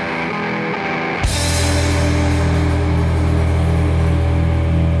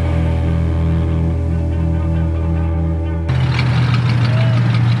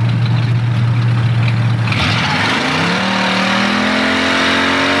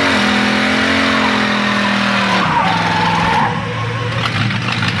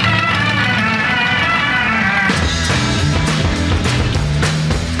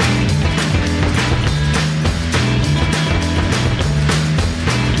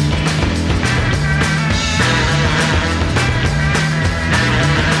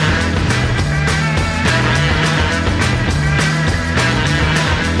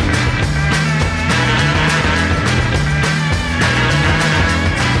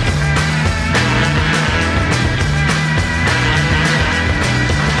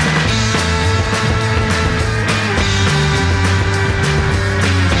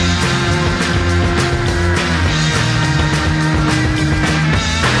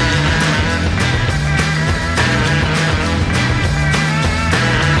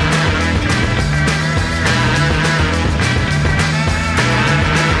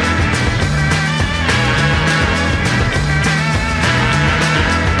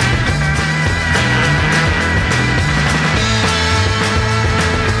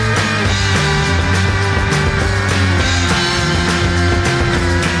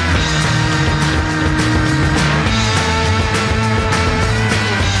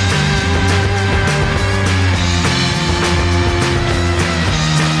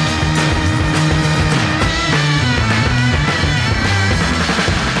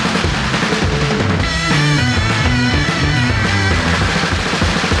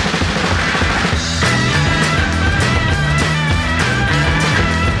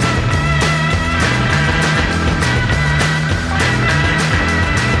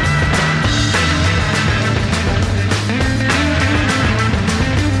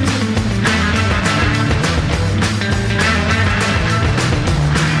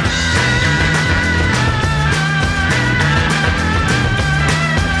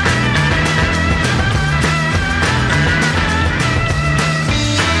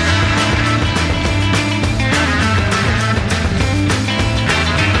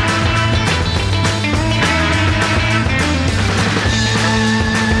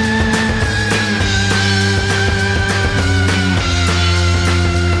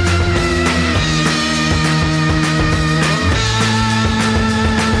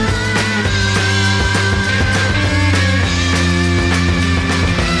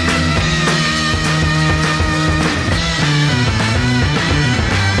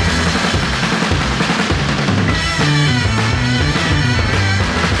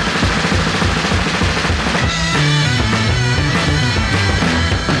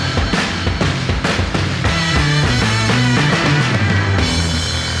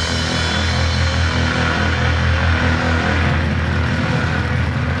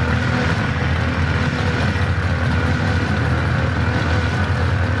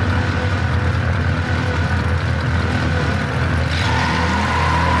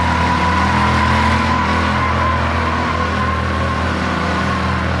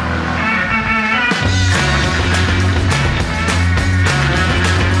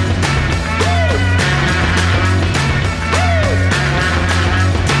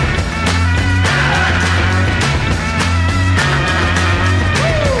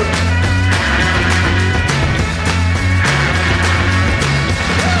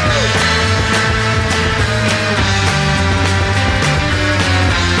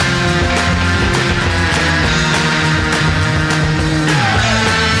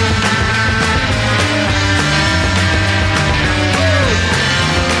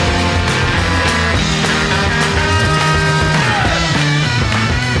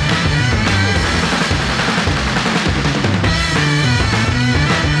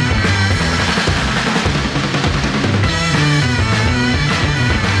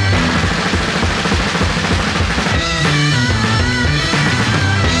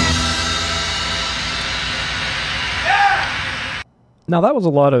 Now, that was a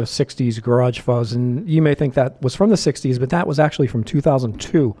lot of 60s garage fuzz, and you may think that was from the 60s, but that was actually from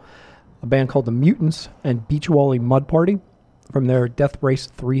 2002. A band called The Mutants and Beach Wally Mud Party from their Death Race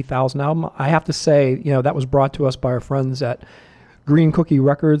 3000 album. I have to say, that was brought to us by our friends at Green Cookie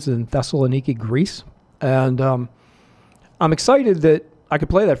Records in Thessaloniki, Greece. And I'm excited that I could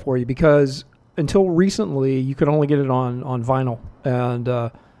play that for you because until recently, you could only get it on vinyl. And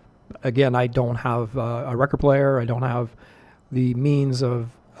again, I don't have a record player. I don't have the means of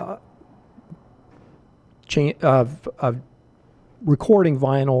recording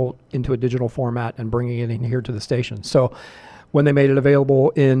vinyl into a digital format and bringing it in here to the station. So when they made it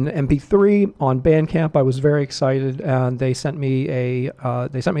available in MP3 on Bandcamp, I was very excited, and they sent me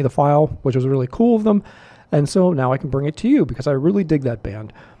the file, which was really cool of them. And so now I can bring it to you because I really dig that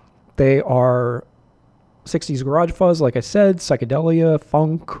band. They are 60s garage fuzz, like I said, psychedelia,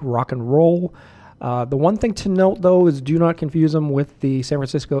 funk, rock and roll. The one thing to note, though, is do not confuse them with the San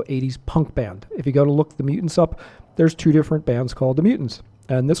Francisco 80s punk band. If you go to look the Mutants up, there's two different bands called the Mutants.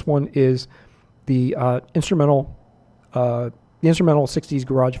 And this one is the instrumental 60s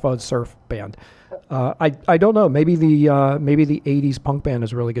garage fuzz surf band. I don't know. Maybe the 80s punk band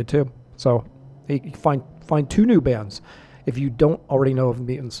is really good, too. So you can find two new bands if you don't already know of the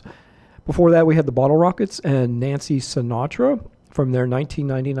Mutants. Before that, we had the Bottle Rockets and Nancy Sinatra from their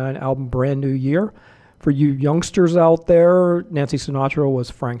 1999 album Brand New Year. For you youngsters out there, Nancy Sinatra was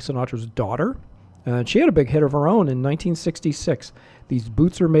Frank Sinatra's daughter, and she had a big hit of her own in 1966, These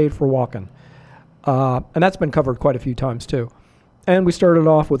Boots Are Made for Walking. And that's been covered quite a few times too. And we started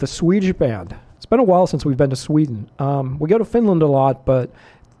off with a Swedish band. It's been a while since we've been to Sweden. We go to Finland a lot, but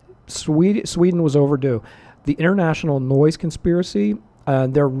Sweden was overdue. The International Noise Conspiracy,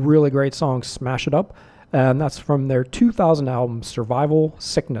 and their really great song, Smash It Up. And that's from their 2000 album, Survival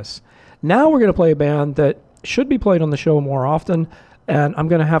Sickness. Now we're going to play a band that should be played on the show more often, and I'm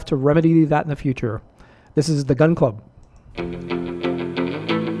going to have to remedy that in the future. This is the Gun Club.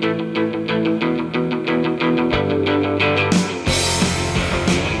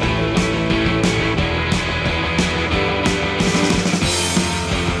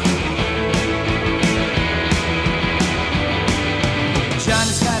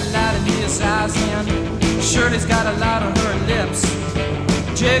 Johnny's got a light in his eyes and Shirley's got a light on her lips.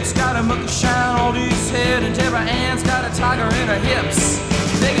 Jake's got a mucky shine on his head, and Deborah Ann's got a tiger in her hips.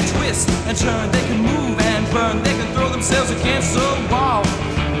 They can twist and turn, they can move and burn, they can throw themselves against the wall,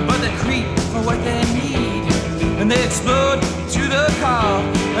 but they creep for what they need, and they explode to the call,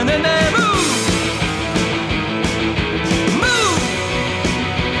 and then they move.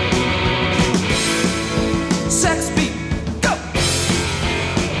 Sex beat, go!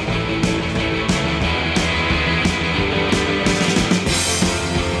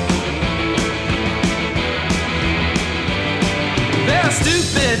 Very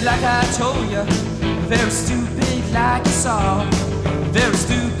stupid like I told you, very stupid like you saw, very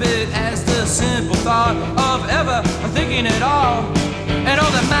stupid as the simple thought of ever thinking at all. And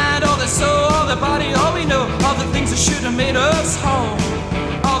all the mind, all the soul, all the body, all we know, all the things that should have made us whole,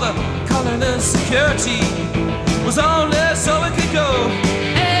 all the colorless security was only so it could go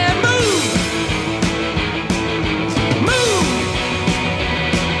and move, move.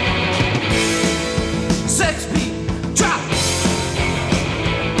 Sex beat, drop.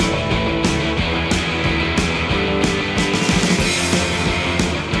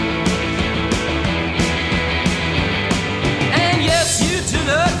 And yes, you do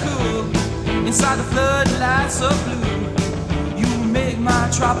look cool inside the floodlights of blue. Make my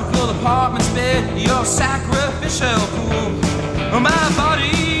tropical apartment's bed your sacrificial pool. My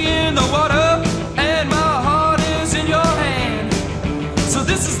body in the water and my heart is in your hand. So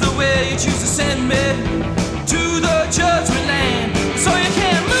this is the way you choose to send me to the judgment land. So you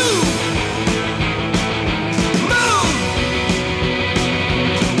can move, move.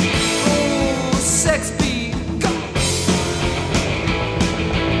 Oh, sex beat, go.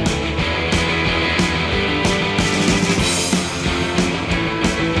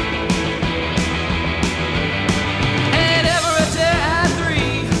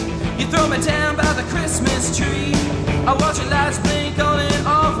 Down by the Christmas tree, I watch your lights blink on and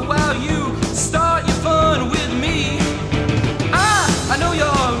off while you start your fun with me. I know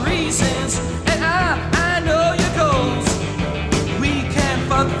your reasons and I know your goals. We can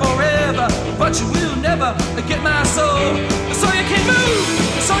fun forever, but you will never get my soul. So you can move,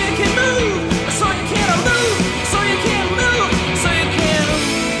 so you can move, so you can move, so you can move, so you can.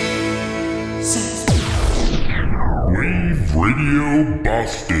 Wave Radio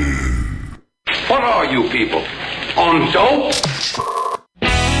Boston. What are you people? On dope?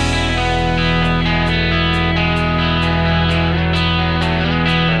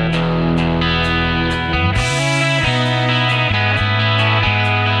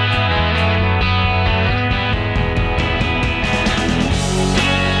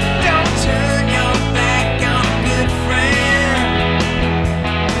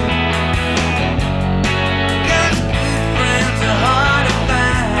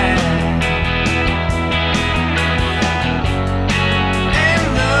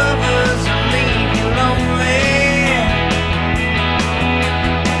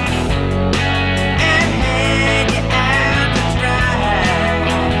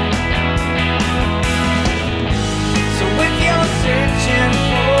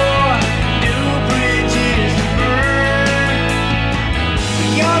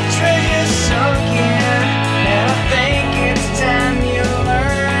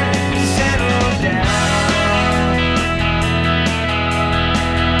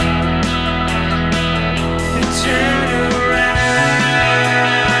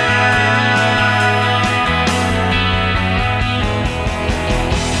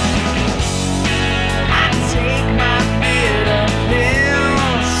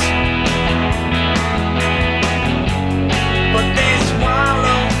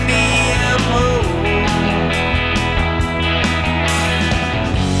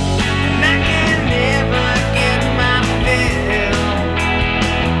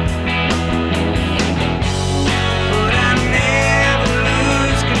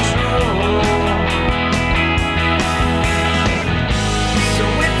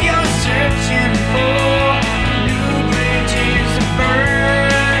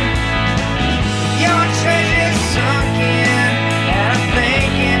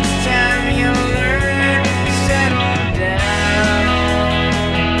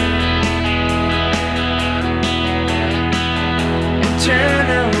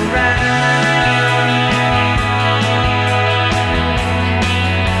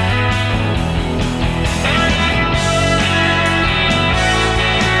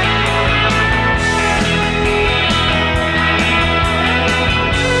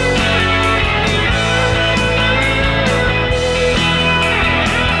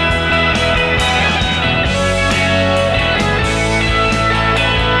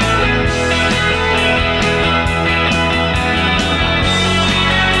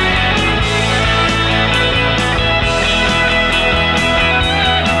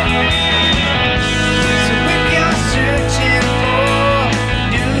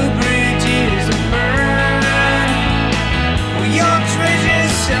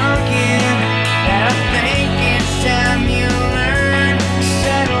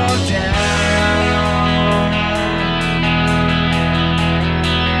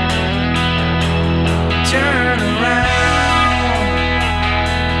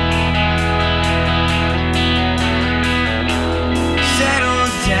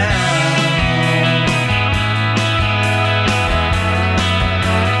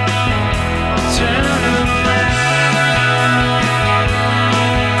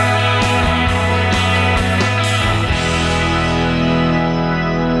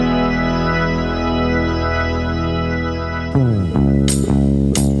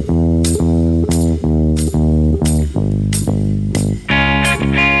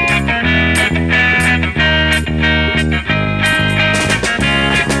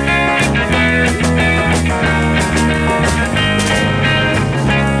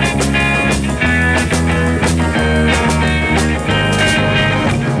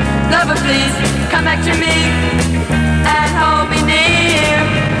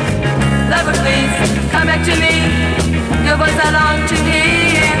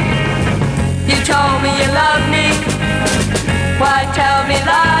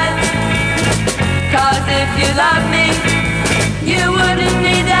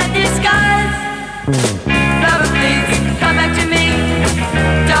 Lover, please, come back to me.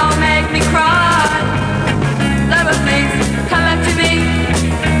 Don't make me cry. Lover, please, come back to me.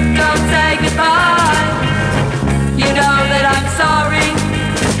 Don't say goodbye. You know that I'm sorry.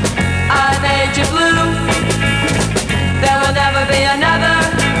 I made you blue. There will never be another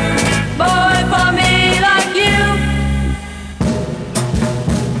boy for me like you.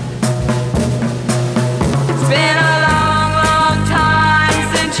 It's been a long, long time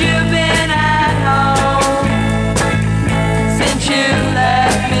since you've been at home. Since you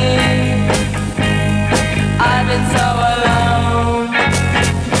left me, I've been so alone.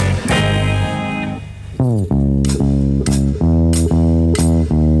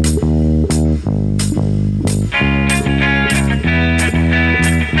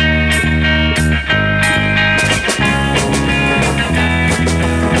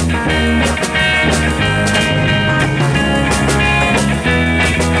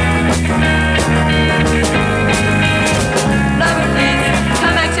 Lover, please,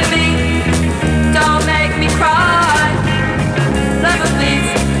 come back to me. Don't make me cry. Lover, please,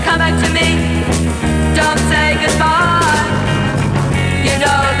 come back to me. Don't say goodbye. You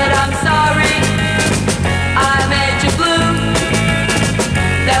know that I'm sorry. I made you blue.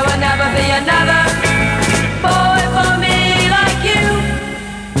 There will never be another boy for me like you.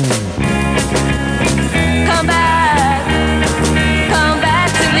 Come back. Come back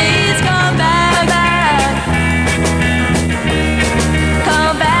to me. Come back.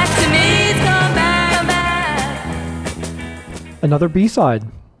 Come back to me. Come back. Another B-side.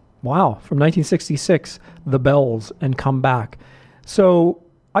 Wow, from 1966, The Bells and Come Back. So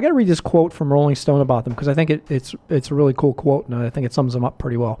I got to read this quote from Rolling Stone about them because I think it's a really cool quote and I think it sums them up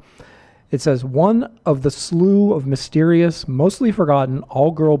pretty well. It says, one of the slew of mysterious, mostly forgotten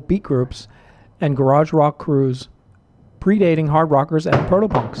all-girl beat groups and garage rock crews predating hard rockers and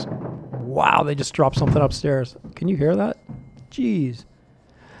proto-punks. Wow, they just dropped something upstairs. Can you hear that? Jeez.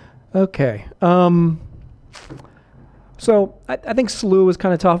 Okay. So I think slew is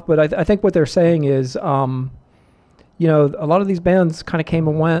kind of tough, but I think what they're saying is, you know, a lot of these bands kind of came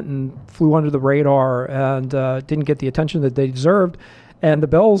and went and flew under the radar and didn't get the attention that they deserved. And the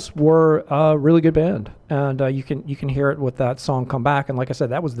Bells were a really good band, and you can hear it with that song "Come Back." And like I said,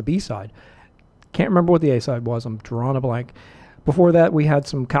 that was the B-side. Can't remember what the A-side was. I'm drawing a blank. Before that, we had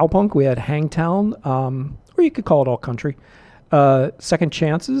some cowpunk. We had Hangtown, or you could call it all country. Second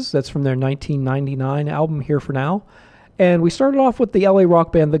Chances. That's from their 1999 album "Here for Now." And we started off with the LA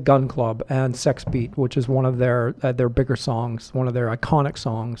rock band The Gun Club and Sex Beat, which is one of their bigger songs, one of their iconic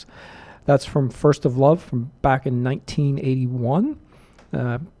songs. That's from First of Love from back in 1981.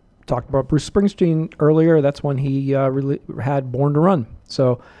 Talked about Bruce Springsteen earlier. That's when he really had Born to Run.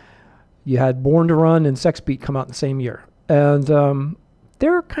 So you had Born to Run and Sex Beat come out in the same year. And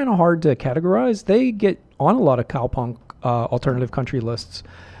they're kind of hard to categorize. They get on a lot of cowpunk alternative country lists.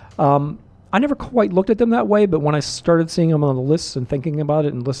 I never quite looked at them that way, but when I started seeing them on the lists and thinking about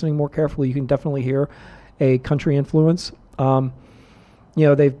it and listening more carefully, you can definitely hear a country influence. You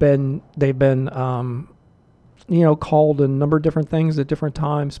know, they've been you know, called a number of different things at different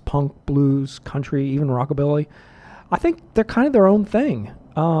times: punk, blues, country, even rockabilly. I think they're kind of their own thing.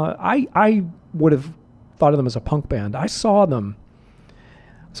 I would have thought of them as a punk band. I saw them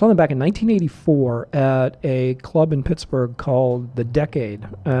back in 1984 at a club in Pittsburgh called The Decade,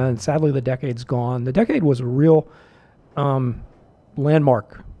 and sadly the Decade's gone. The Decade was a real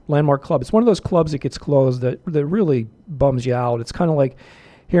landmark club. It's one of those clubs that gets closed that really bums you out. It's kind of like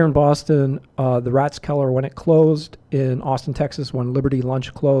here in Boston, the Rathskeller when it closed, in Austin, Texas when Liberty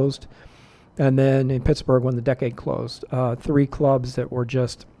Lunch closed, and then in Pittsburgh when The Decade closed. Three clubs that were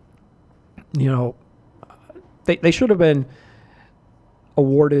just, you know, they should have been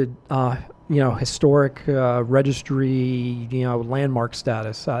awarded, you know, historic registry, you know, landmark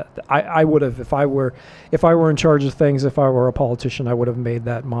status. I would have, if I were in charge of things, if I were a politician, I would have made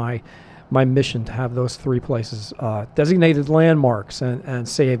that my mission to have those three places designated landmarks and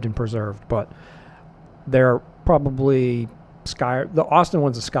saved and preserved. But they're probably the Austin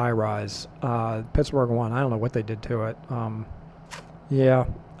one's a sky rise. Pittsburgh one, I don't know what they did to it. Yeah,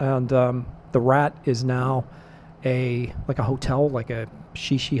 and the Rat is now a hotel, like a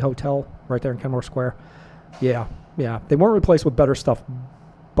Shishi hotel right there in Kenmore Square. Yeah. They weren't replaced with better stuff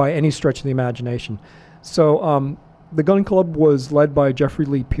by any stretch of the imagination. So the Gun Club was led by Jeffrey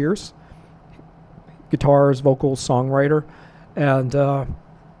Lee Pierce, guitars, vocals, songwriter. And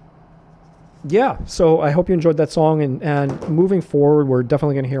so I hope you enjoyed that song. And moving forward, we're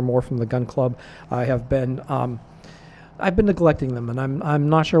definitely going to hear more from the Gun Club. I have been I've been neglecting them, and I'm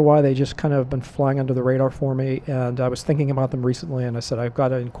not sure why. They just kind of been flying under the radar for me, and I was thinking about them recently, and I said I've got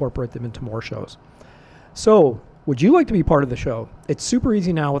to incorporate them into more shows. So, would you like to be part of the show? It's super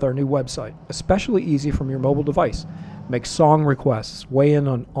easy now with our new website, especially easy from your mobile device. Make song requests, weigh in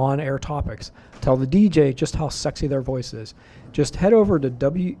on on-air topics, tell the DJ just how sexy their voice is. Just head over to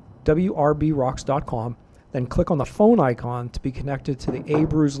wrbrocks.com, then click on the phone icon to be connected to the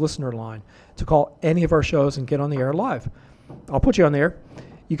A-Brews listener line to call any of our shows and get on the air live. I'll put you on the air.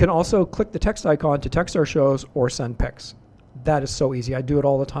 You can also click the text icon to text our shows or send pics. That is so easy. I do it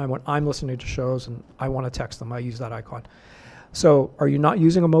all the time when I'm listening to shows and I want to text them. I use that icon. So are you not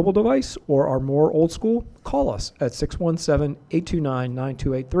using a mobile device or are more old school? Call us at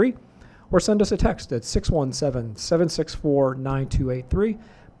 617-829-9283 or send us a text at 617-764-9283.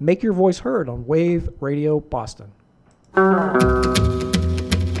 Make your voice heard on Wave Radio Boston.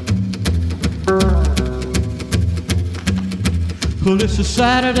 Well, it's a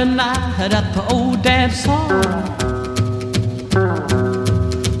Saturday night at the old dance hall.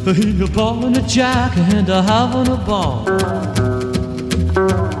 He's a ball and a jack and a having a ball.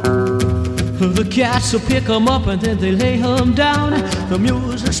 The cats will pick 'em up and then they lay 'em down. The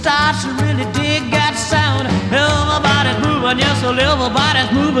music starts to really dig that sound. Everybody's moving, yes, well,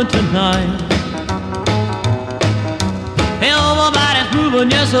 everybody's moving tonight. Everybody's moving,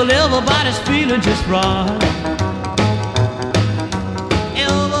 yes, well, everybody's feeling just right.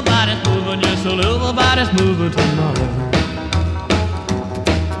 Everybody's moving, yes, well, everybody's moving tonight.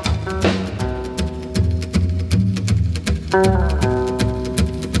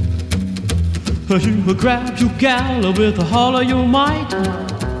 You grab your gal with all of your might.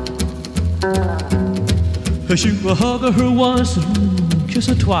 You hug her once and kiss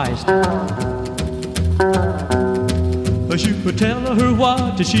her twice. You tell her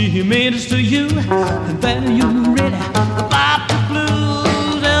what she means to you, and then you're ready about the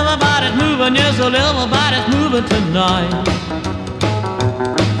blues. Everybody's moving, yes, well, everybody's moving tonight.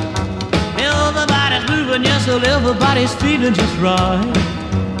 Everybody's moving, yes, well, everybody's feeling just right.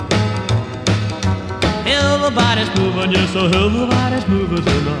 Everybody's moving, yes, so everybody's moving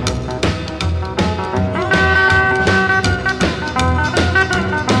tonight.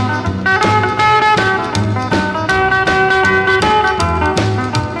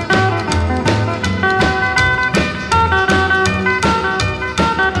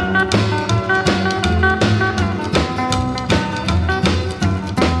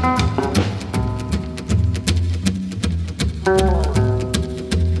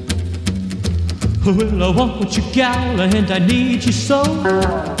 Well, I want you, gal, and I need you so.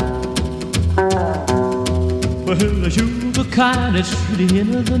 Well, you're the kind that's really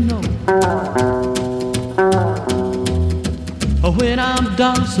in the know. When I'm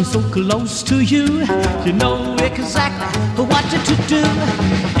dancing so close to you, you know exactly what to do.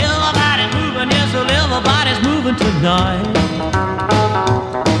 Everybody's moving, yes, well, everybody's moving tonight.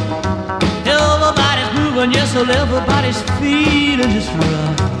 Everybody's moving, yes, well, everybody's feeling just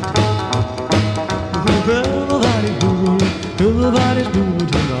right. Everybody's moving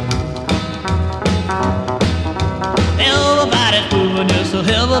tonight. Everybody's moving, yes, so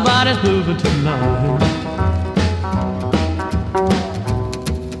everybody's moving tonight.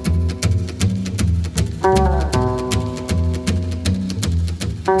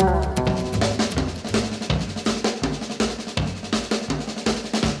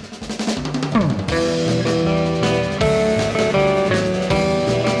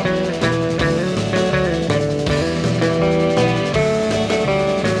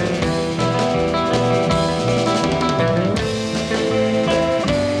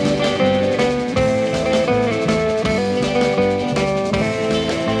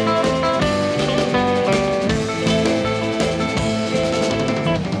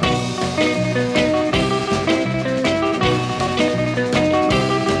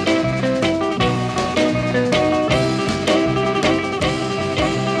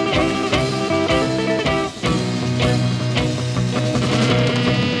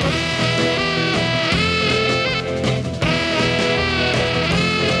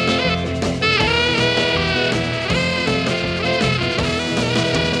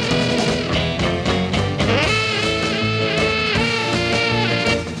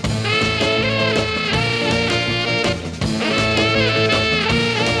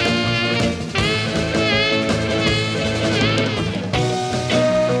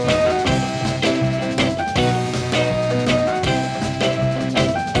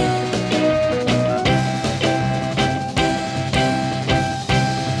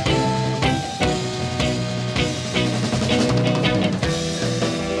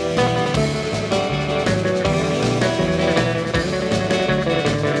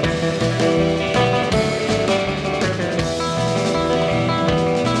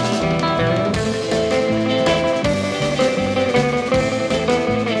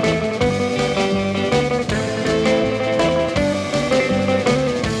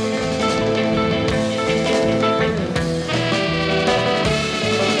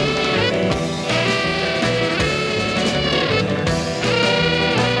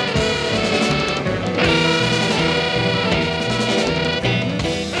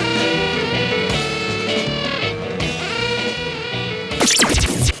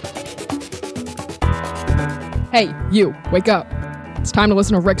 Hey, you, wake up. It's time to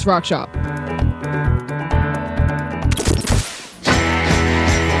listen to Rick's Rock Shop.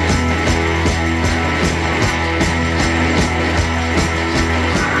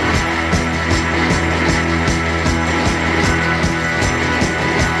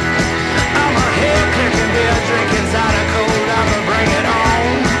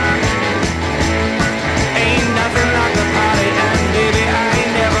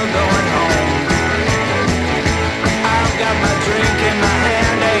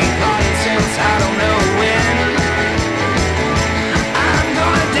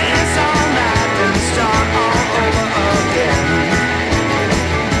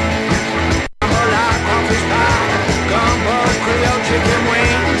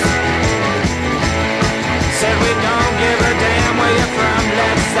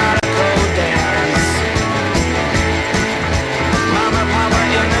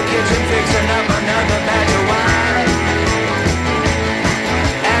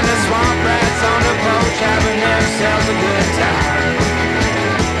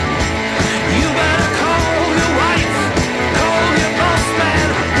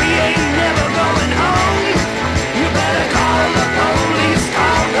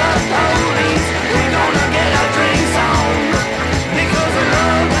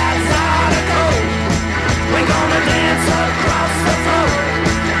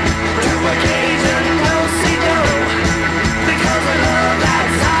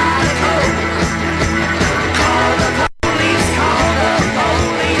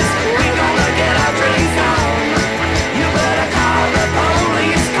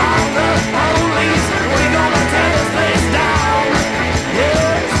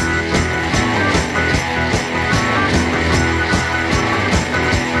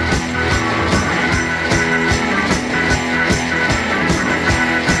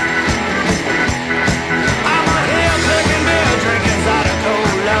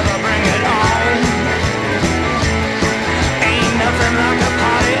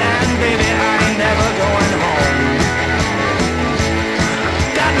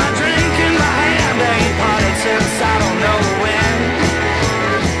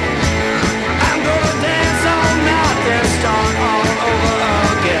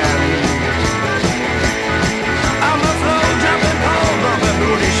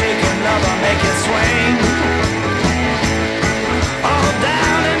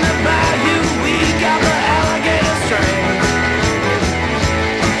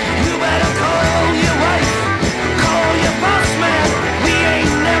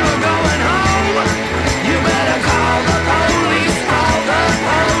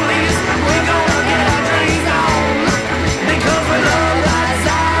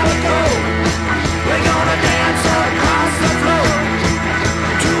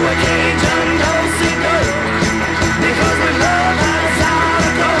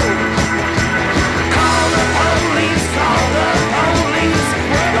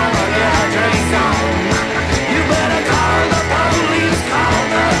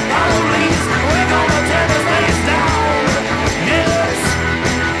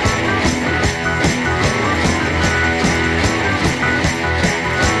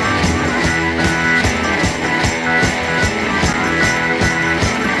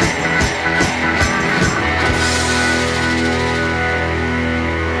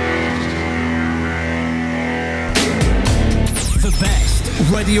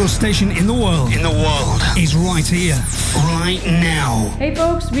 radio station in the world is right here, right now. Hey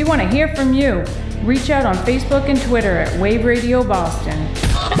folks, we want to hear from you. Reach out on Facebook and Twitter at Wave Radio Boston.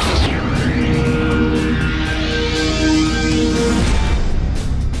 I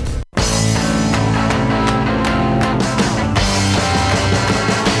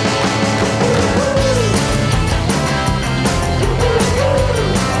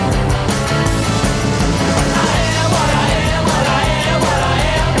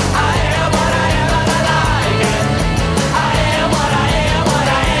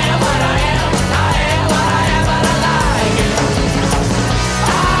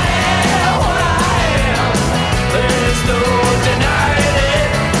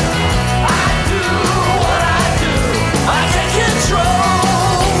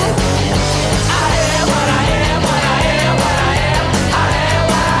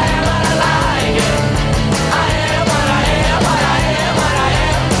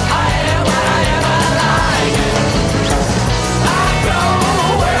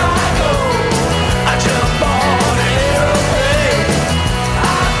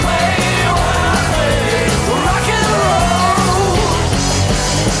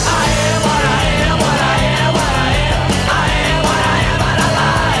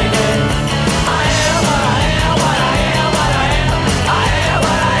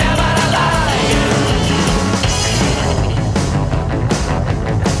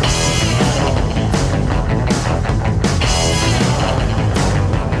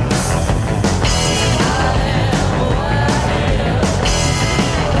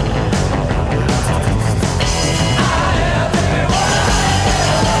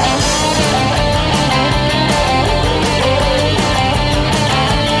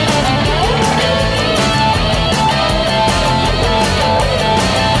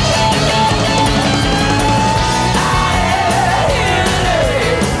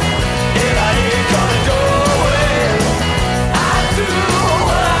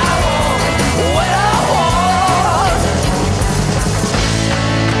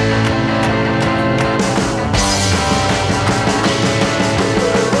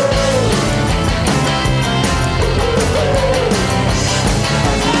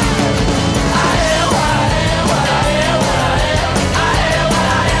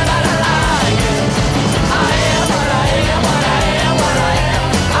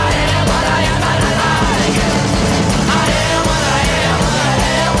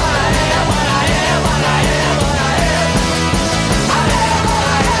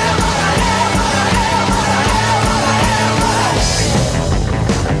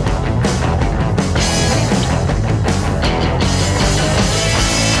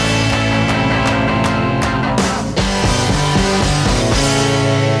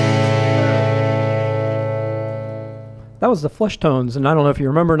That was the Fleshtones, and I don't know if you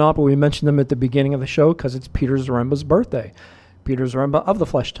remember or not, but we mentioned them at the beginning of the show because it's Peter Zaremba's birthday. Peter Zaremba of the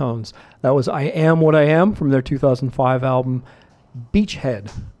Fleshtones. That was I Am What I Am from their 2005 album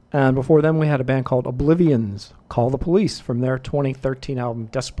Beachhead. And before them, we had a band called Oblivions, Call the Police, from their 2013 album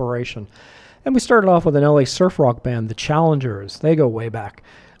Desperation. And we started off with an LA surf rock band, The Challengers. They go way back.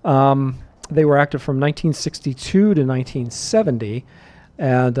 They were active from 1962 to 1970.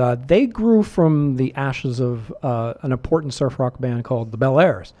 And they grew from the ashes of an important surf rock band called the Bel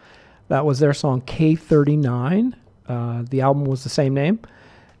Airs. That was their song K39. The album was the same name.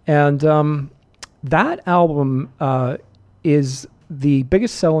 And that album is the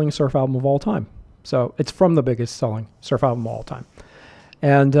biggest selling surf album of all time. So it's from the biggest selling surf album of all time.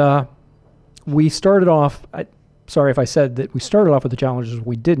 And we started off, sorry if I said that we started off with the Challengers.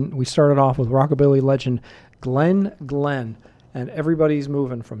 We didn't. We started off with rockabilly legend Glenn Glenn. And Everybody's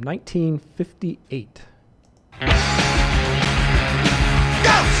Moving from 1958.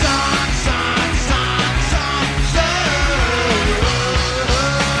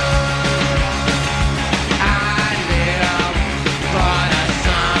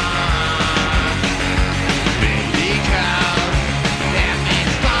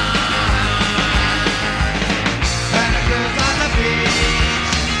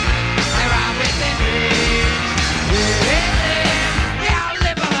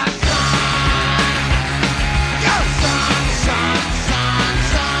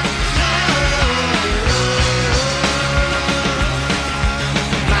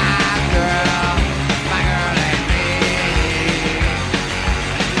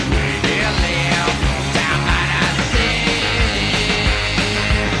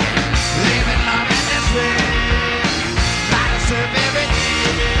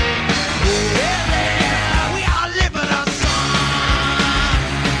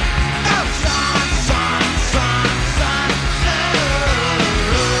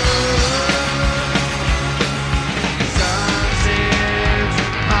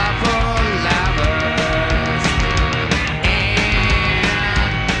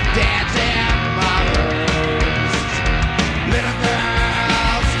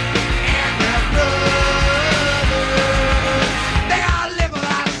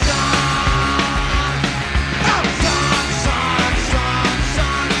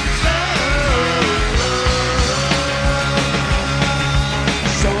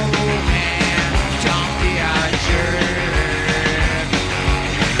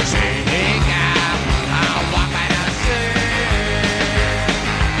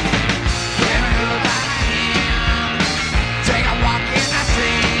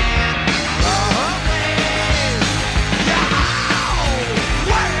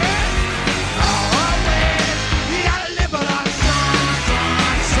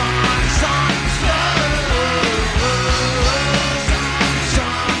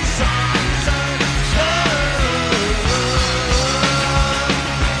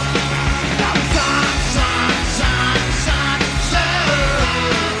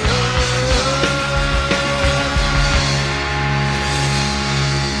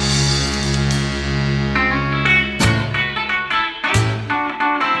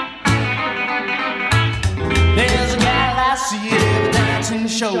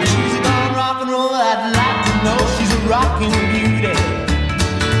 Show. She's a gone rock and roll, I'd like to know. She's a rockin' beauty.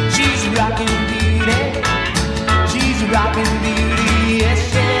 She's a rockin' beauty. She's a rockin' beauty.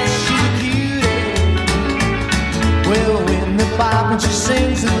 Yes, yes, she's a cutie. Well, when the pop and she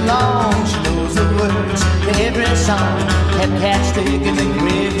sings along, she knows the words to every song. Have cats taking the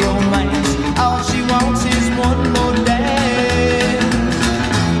great romance. All she wants is one more dance.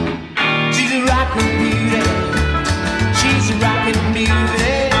 She's a rockin' beauty. She's a rockin'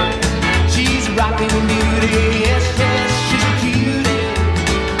 beauty. She's a rockin' beauty. Yes, yes, she's a cutie.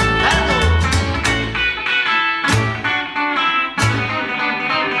 I know.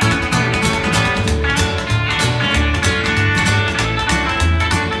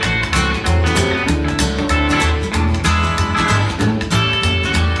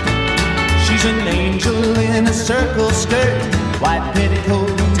 She's an angel in a circle skirt, white petticoat,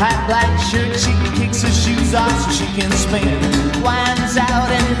 tight black shirt. She kicks her shoes off so she can spin, winds out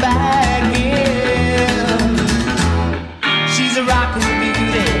and back in. She's a rockin'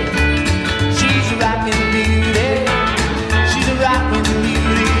 beauty. She's a rockin' beauty. She's a rockin'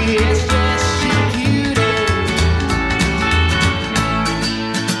 beauty. Yes, yes, she's a cutie.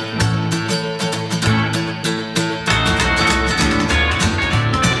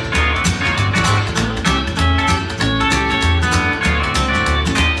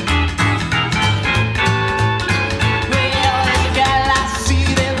 Well, there's a gal I see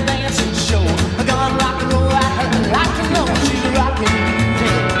them dance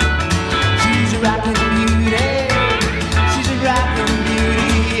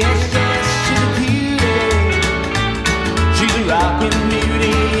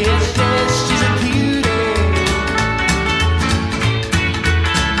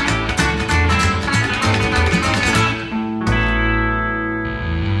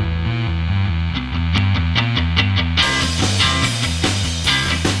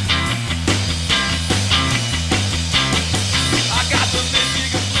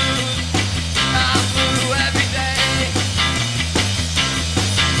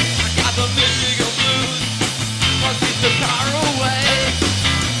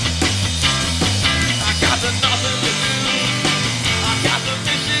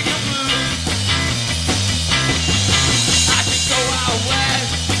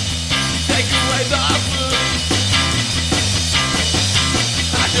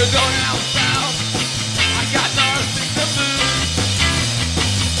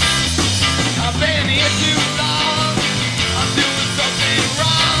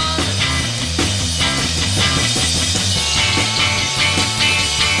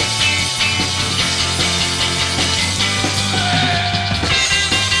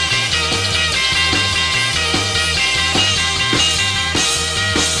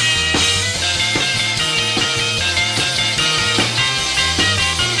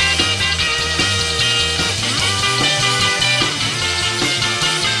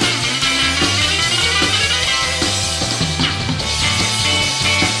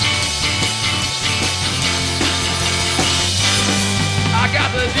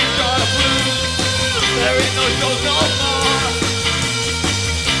goes no more.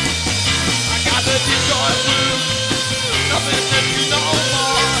 I got the Detroit blues, nothing that you no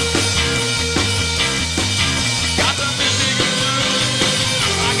more. Got the Michigan blues,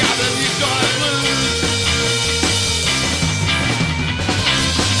 I got the Detroit blues.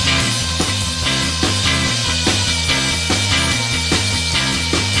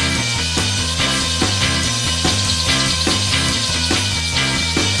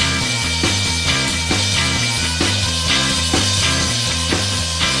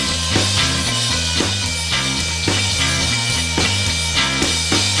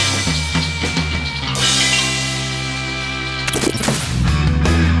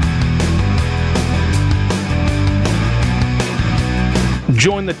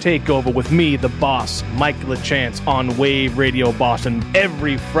 Join the takeover with me, the boss, Mike LaChance, on Wave Radio Boston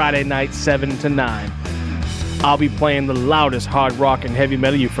every Friday night, 7 to 9. I'll be playing the loudest hard rock and heavy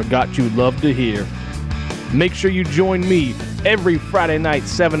metal you forgot you'd love to hear. Make sure you join me every Friday night,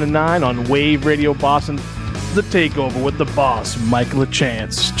 7 to 9 on Wave Radio Boston, the takeover with the boss, Mike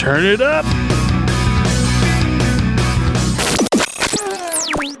LaChance. Turn it up!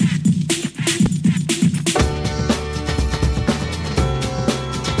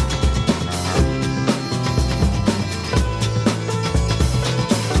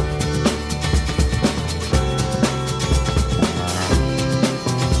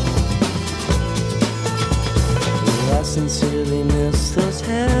 Sincerely miss those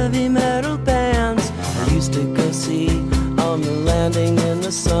heavy metal bands I used to go see on the landing in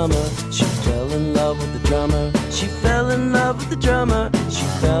the summer. She fell in love with the drummer. She fell in love with the drummer. She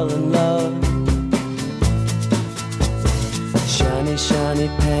fell in love. Shiny, shiny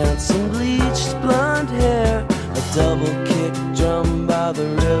pants and bleached blonde hair. A double kick drum by the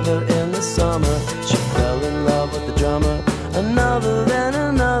river in the summer. She fell in love with the drummer. Another then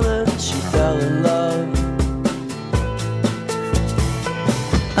another. She fell in love.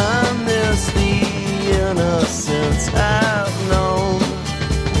 I miss the innocence I've known.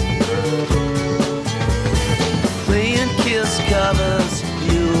 Playing Kiss covers,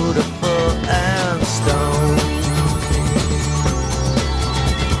 beautiful and stone.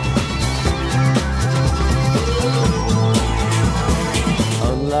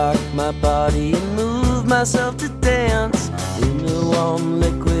 Unlock my body and move myself to dance in the warm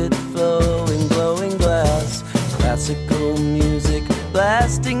liquid flowing, glowing glass. Classical music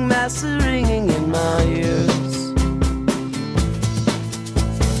blasting, massive ringing in my ears.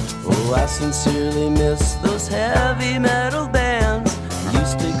 Oh, I sincerely miss those heavy metal bands I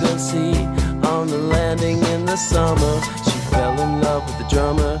used to go see on the landing in the summer. She fell in love with the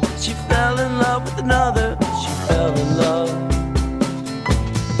drummer. She fell in love with another. She fell in love.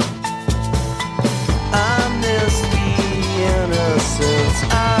 I miss the innocence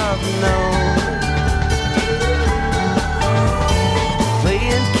I've known.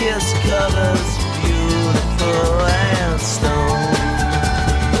 Kiss colors, beautiful and stone.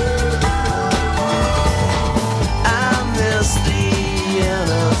 I miss the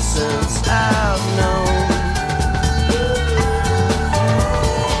innocence I've known.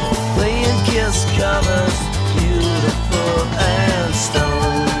 Playing Kiss covers, beautiful and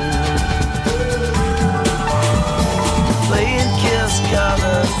stone. Playing Kiss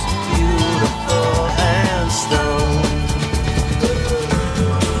covers, beautiful and stone.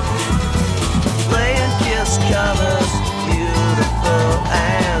 Covers, beautiful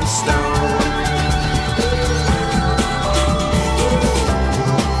and stone.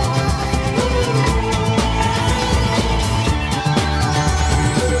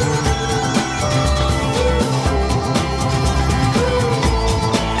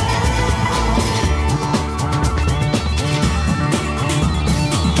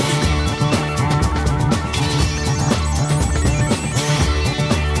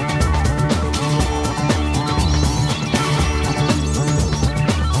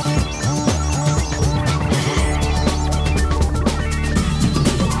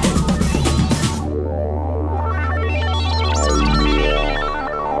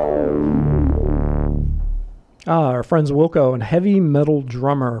 Our friends Wilco and heavy metal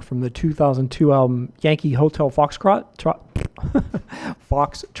drummer from the 2002 album Yankee Hotel Foxtrot.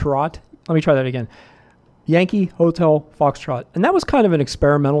 Foxtrot. Let me try that again. Yankee Hotel Foxtrot. And that was kind of an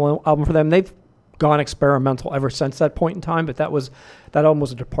experimental album for them. They've gone experimental ever since that point in time, but that album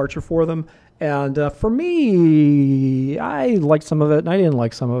was a departure for them. And for me, I liked some of it and I didn't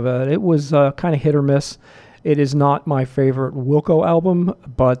like some of it. It was kind of hit or miss. It is not my favorite Wilco album,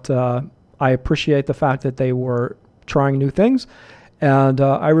 but I appreciate the fact that they were trying new things. And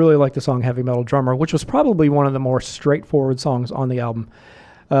I really like the song Heavy Metal Drummer, which was probably one of the more straightforward songs on the album.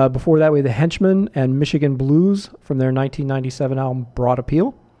 Before that, we had The Henchmen and Michigan Blues from their 1997 album Broad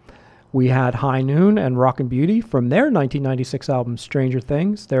Appeal. We had High Noon and Rockin' Beauty from their 1996 album Stranger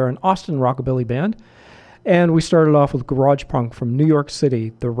Things. They're an Austin rockabilly band. And we started off with Garage Punk from New York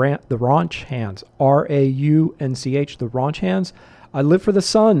City, the Raunch Hands, R-A-U-N-C-H, the Raunch Hands. I Live for the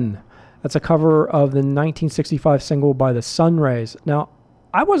Sun. That's a cover of the 1965 single by the Sunrays. Now,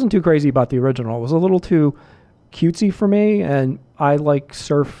 I wasn't too crazy about the original. It was a little too cutesy for me, and I like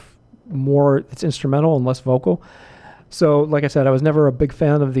surf more. It's instrumental and less vocal. So, like I said, I was never a big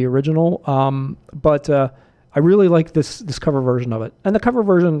fan of the original, but I really like this cover version of it. And the cover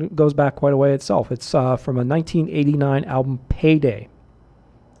version goes back quite a way itself. It's from a 1989 album, Payday.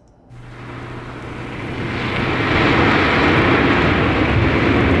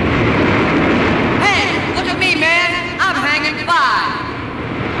 Hey, look at me, man. I'm hanging 5.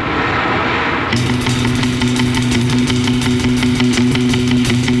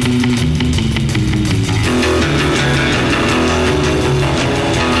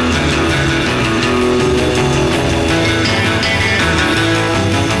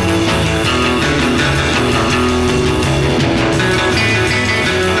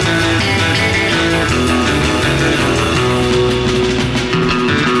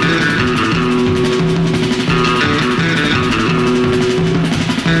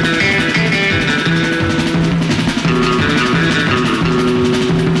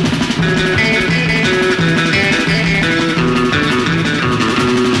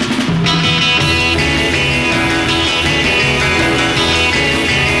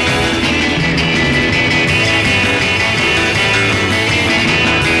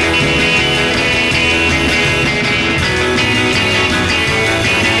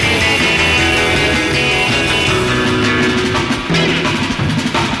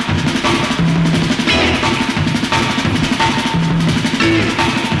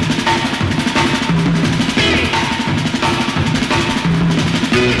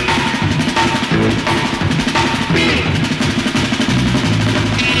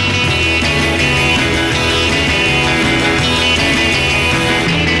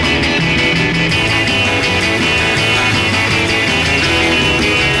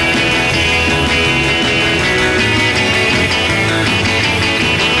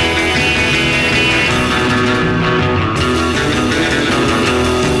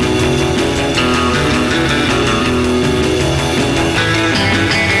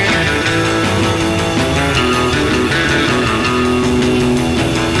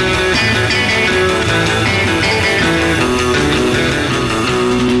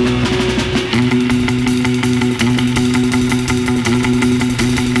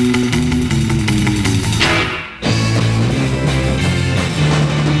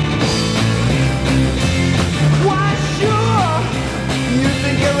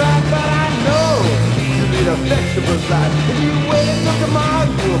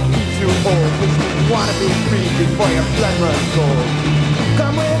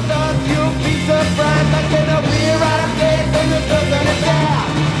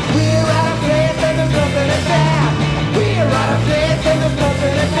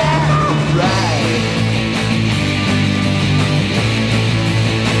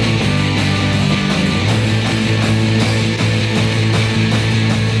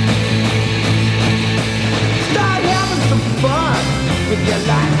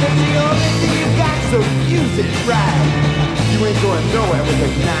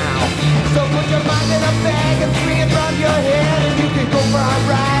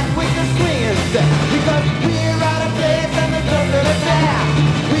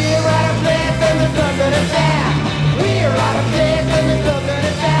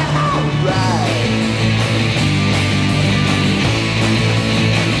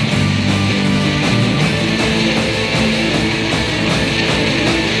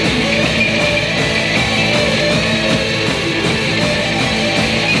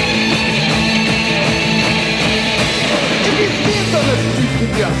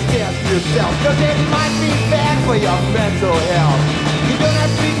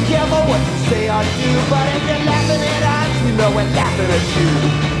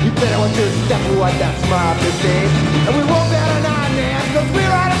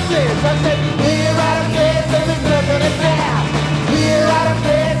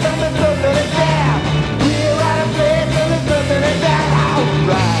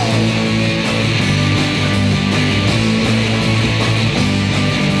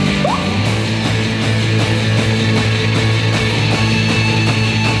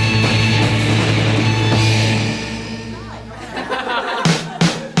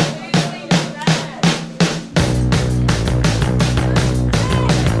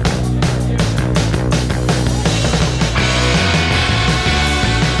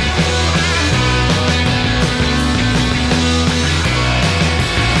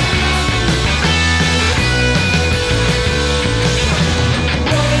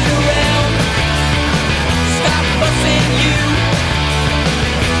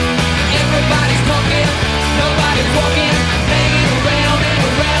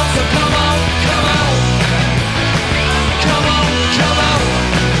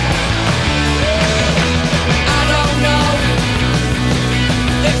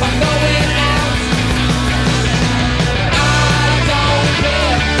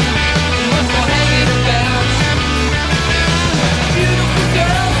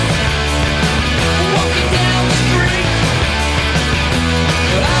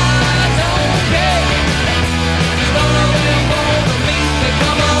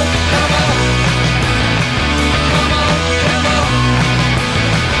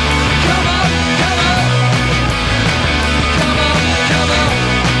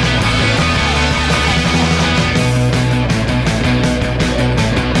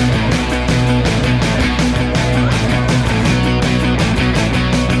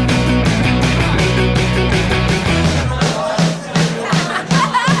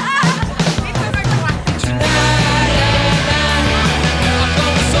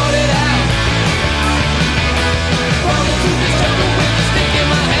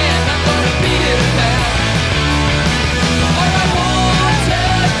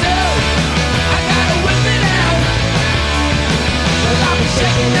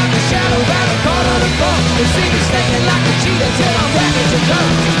 You see me singing like a cheetah till I'm ready to go.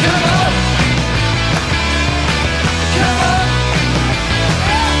 Come on. Come on.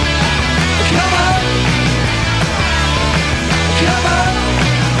 Come on. Come on.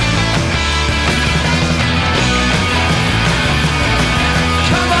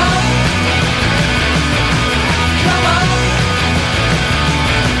 Come on. Come on. Come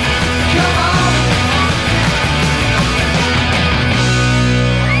on.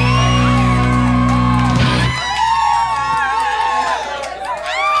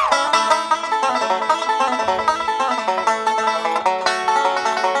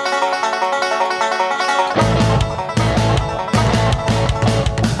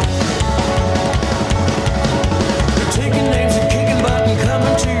 Taking names and kicking butt and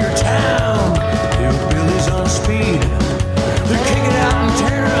coming to your town. Hillbillies on speed. They're kicking out and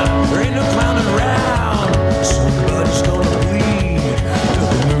tearing up. There ain't no clowning around. Somebody's gonna bleed. To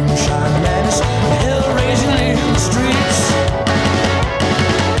the moonshine madness and hell raising in the streets.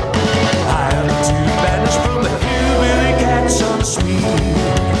 High altitude madness from the hillbilly cats on speed.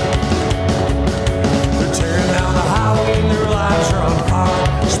 They're tearing down the highway and their lives are on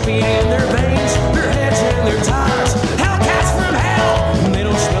fire. Speed in their veins, their heads and their tires. Hellcats from hell, and they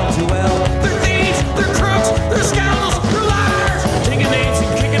don't smell too well. They're thieves, they're crooks, they're scoundrels, they're liars. Taking names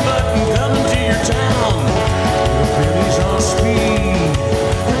and kicking butt and coming to your town. Hillbillies on speed.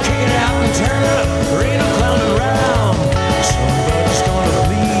 They're kicking out and tearing up. There ain't no clowning around. Somebody's gonna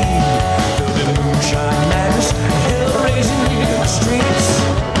bleed. Through the moonshine madness, hell raising in the streets.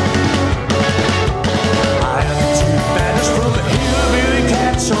 High altitude madness from the hillbilly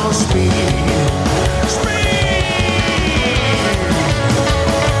cats on speed.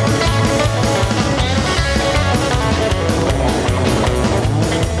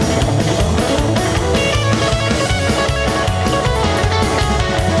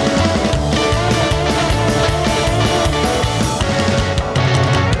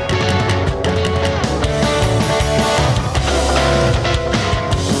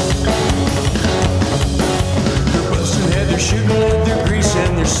 They're busting head, they're shooting lead, they're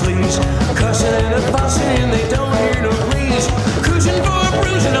greasing their sleeves. Cussing and a fussing and they don't hear no pleas. Cruising for a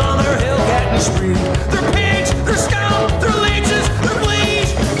bruising on their hellcat spree. They're pigs, they're scum, they're leeches, they're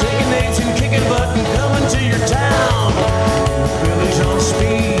fleas. Taking names and kicking butt and coming to your town. Hillbillies on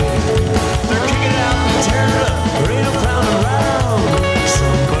speed. They're kicking out and tearing up. There ain't no clowning around.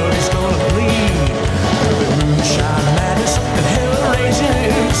 Somebody's gonna bleed. Through the moonshine madness and hell raising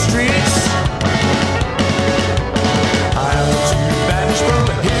in the streets. High altitude madness from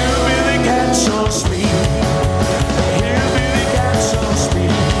the hillbilly cats on speed. The hillbilly cats on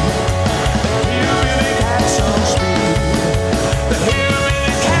speed. The hillbilly cats on speed. The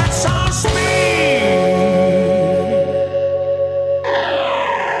hillbilly cats on speed.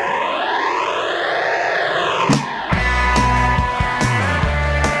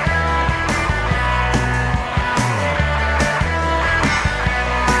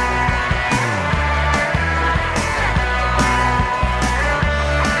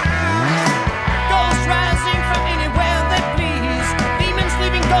 Ghosts rising from anywhere they please. Demons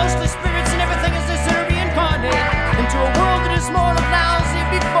leaving ghostly spirits and everything is there to reincarnate into a world that is more than lousy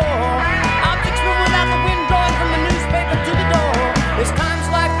before. Objects move without the wind blowing from the newspaper to the door. It's times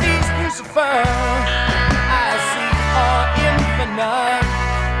like these, Lucifer, I see are infinite.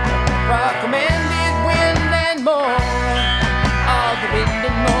 Recommended wind and more. All the wind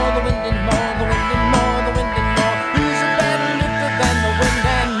and more, the wind and more, the wind and more, the wind and more. Who's a better lifter than the wind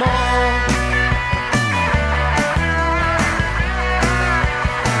and more?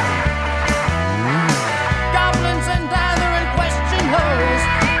 Goblins and dither and question hoes.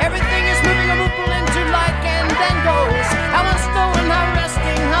 Everything is moving a ripple into like and then goes. How unstolen, how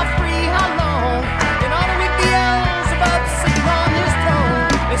resting, how free, how long.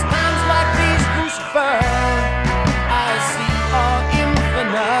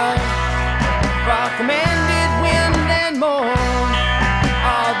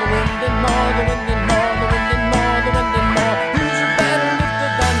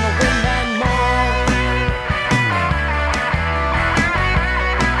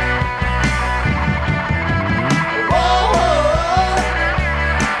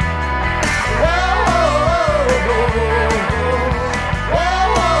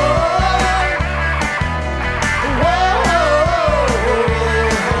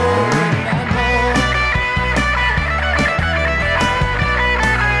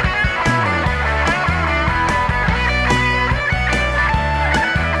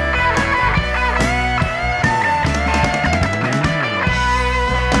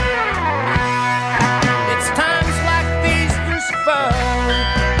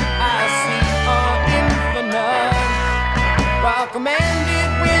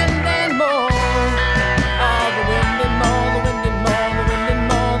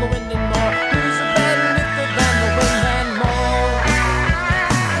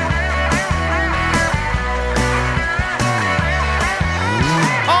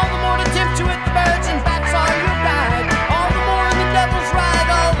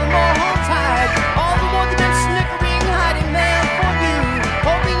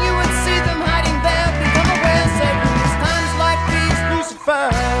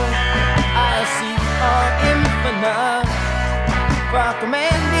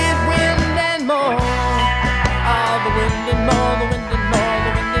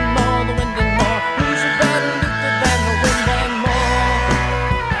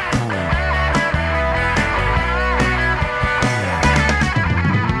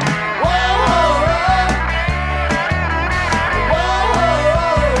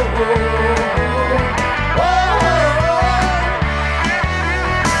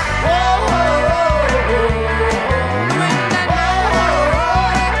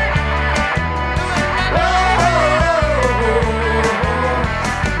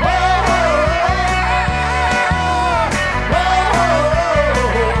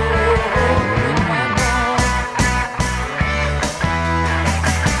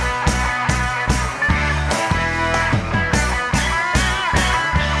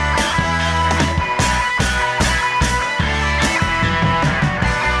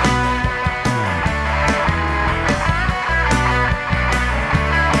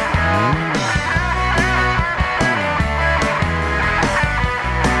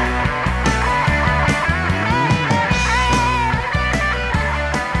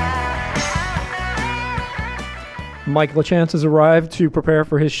 Mike LaChance has arrived to prepare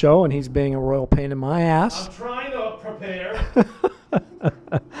for his show, and he's being a royal pain in my ass. I'm trying to prepare.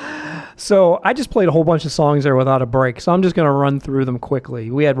 So I just played a whole bunch of songs there without a break, so I'm just going to run through them quickly.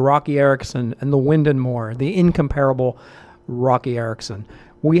 We had Rocky Erickson and the Wind and More, the incomparable Rocky Erickson.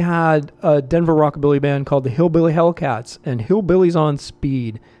 We had a Denver rockabilly band called the Hillbilly Hellcats and Hillbillies on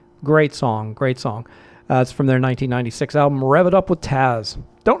Speed. Great song, great song. It's from their 1996 album, Rev It Up with Taz.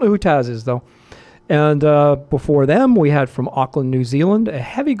 Don't know who Taz is, though. And before them, we had from Auckland, New Zealand, a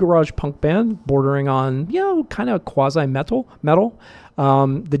heavy garage punk band bordering on, kind of quasi-metal.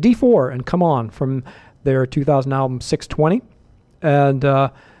 The D4 and Come On from their 2000 album 620.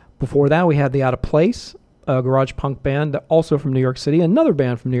 And before that, we had the Out of Place, a garage punk band, also from New York City, another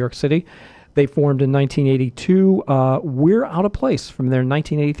band from New York City. They formed in 1982. We're Out of Place from their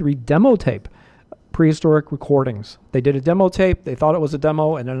 1983 demo tape, Prehistoric Recordings. They did a demo tape. They thought it was a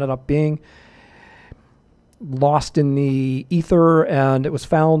demo and ended up being lost in the ether, and it was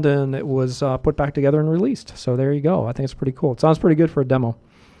found and it was put back together and released. So there you go. I think it's pretty cool. It sounds pretty good for a demo.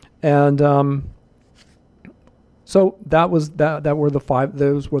 And so that was that were the five.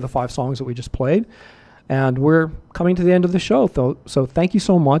 Those were the 5 songs that we just played. And we're coming to the end of the show, though. So thank you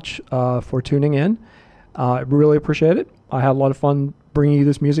so much for tuning in. I really appreciate it. I had a lot of fun bringing you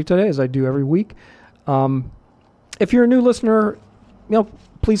this music today, as I do every week. If you're a new listener,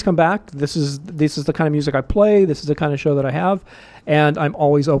 please come back. This is the kind of music I play. This is the kind of show that I have. And I'm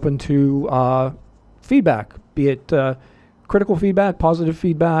always open to feedback, be it critical feedback, positive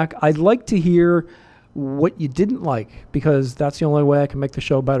feedback. I'd like to hear what you didn't like, because that's the only way I can make the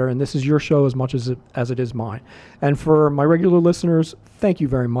show better, and this is your show as much as it is mine. And for my regular listeners, thank you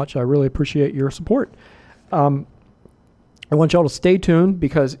very much. I really appreciate your support. I want y'all to stay tuned,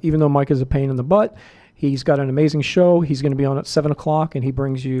 because even though Mike is a pain in the butt, he's got an amazing show. He's going to be on at 7 o'clock, and he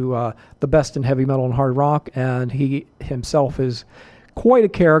brings you the best in heavy metal and hard rock, and he himself is quite a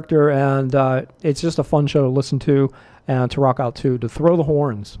character, and it's just a fun show to listen to and to rock out to throw the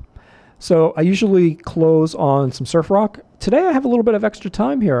horns. So I usually close on some surf rock. Today I have a little bit of extra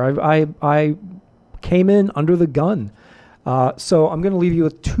time here. I came in under the gun. So I'm going to leave you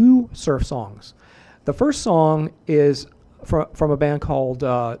with 2 surf songs. The first song is from a band called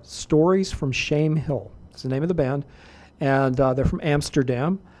Stories from Shame Hill. It's the name of the band. And they're from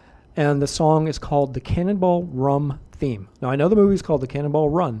Amsterdam. And the song is called The Cannonball Rum Theme. Now, I know the movie's called The Cannonball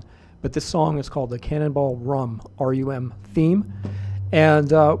Run, but this song is called The Cannonball Rum, R-U-M, Theme.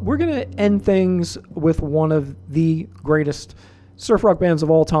 And we're going to end things with one of the greatest surf rock bands of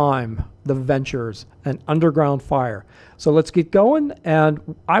all time, The Ventures, and Underground Fire. So let's get going,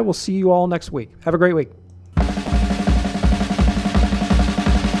 and I will see you all next week. Have a great week.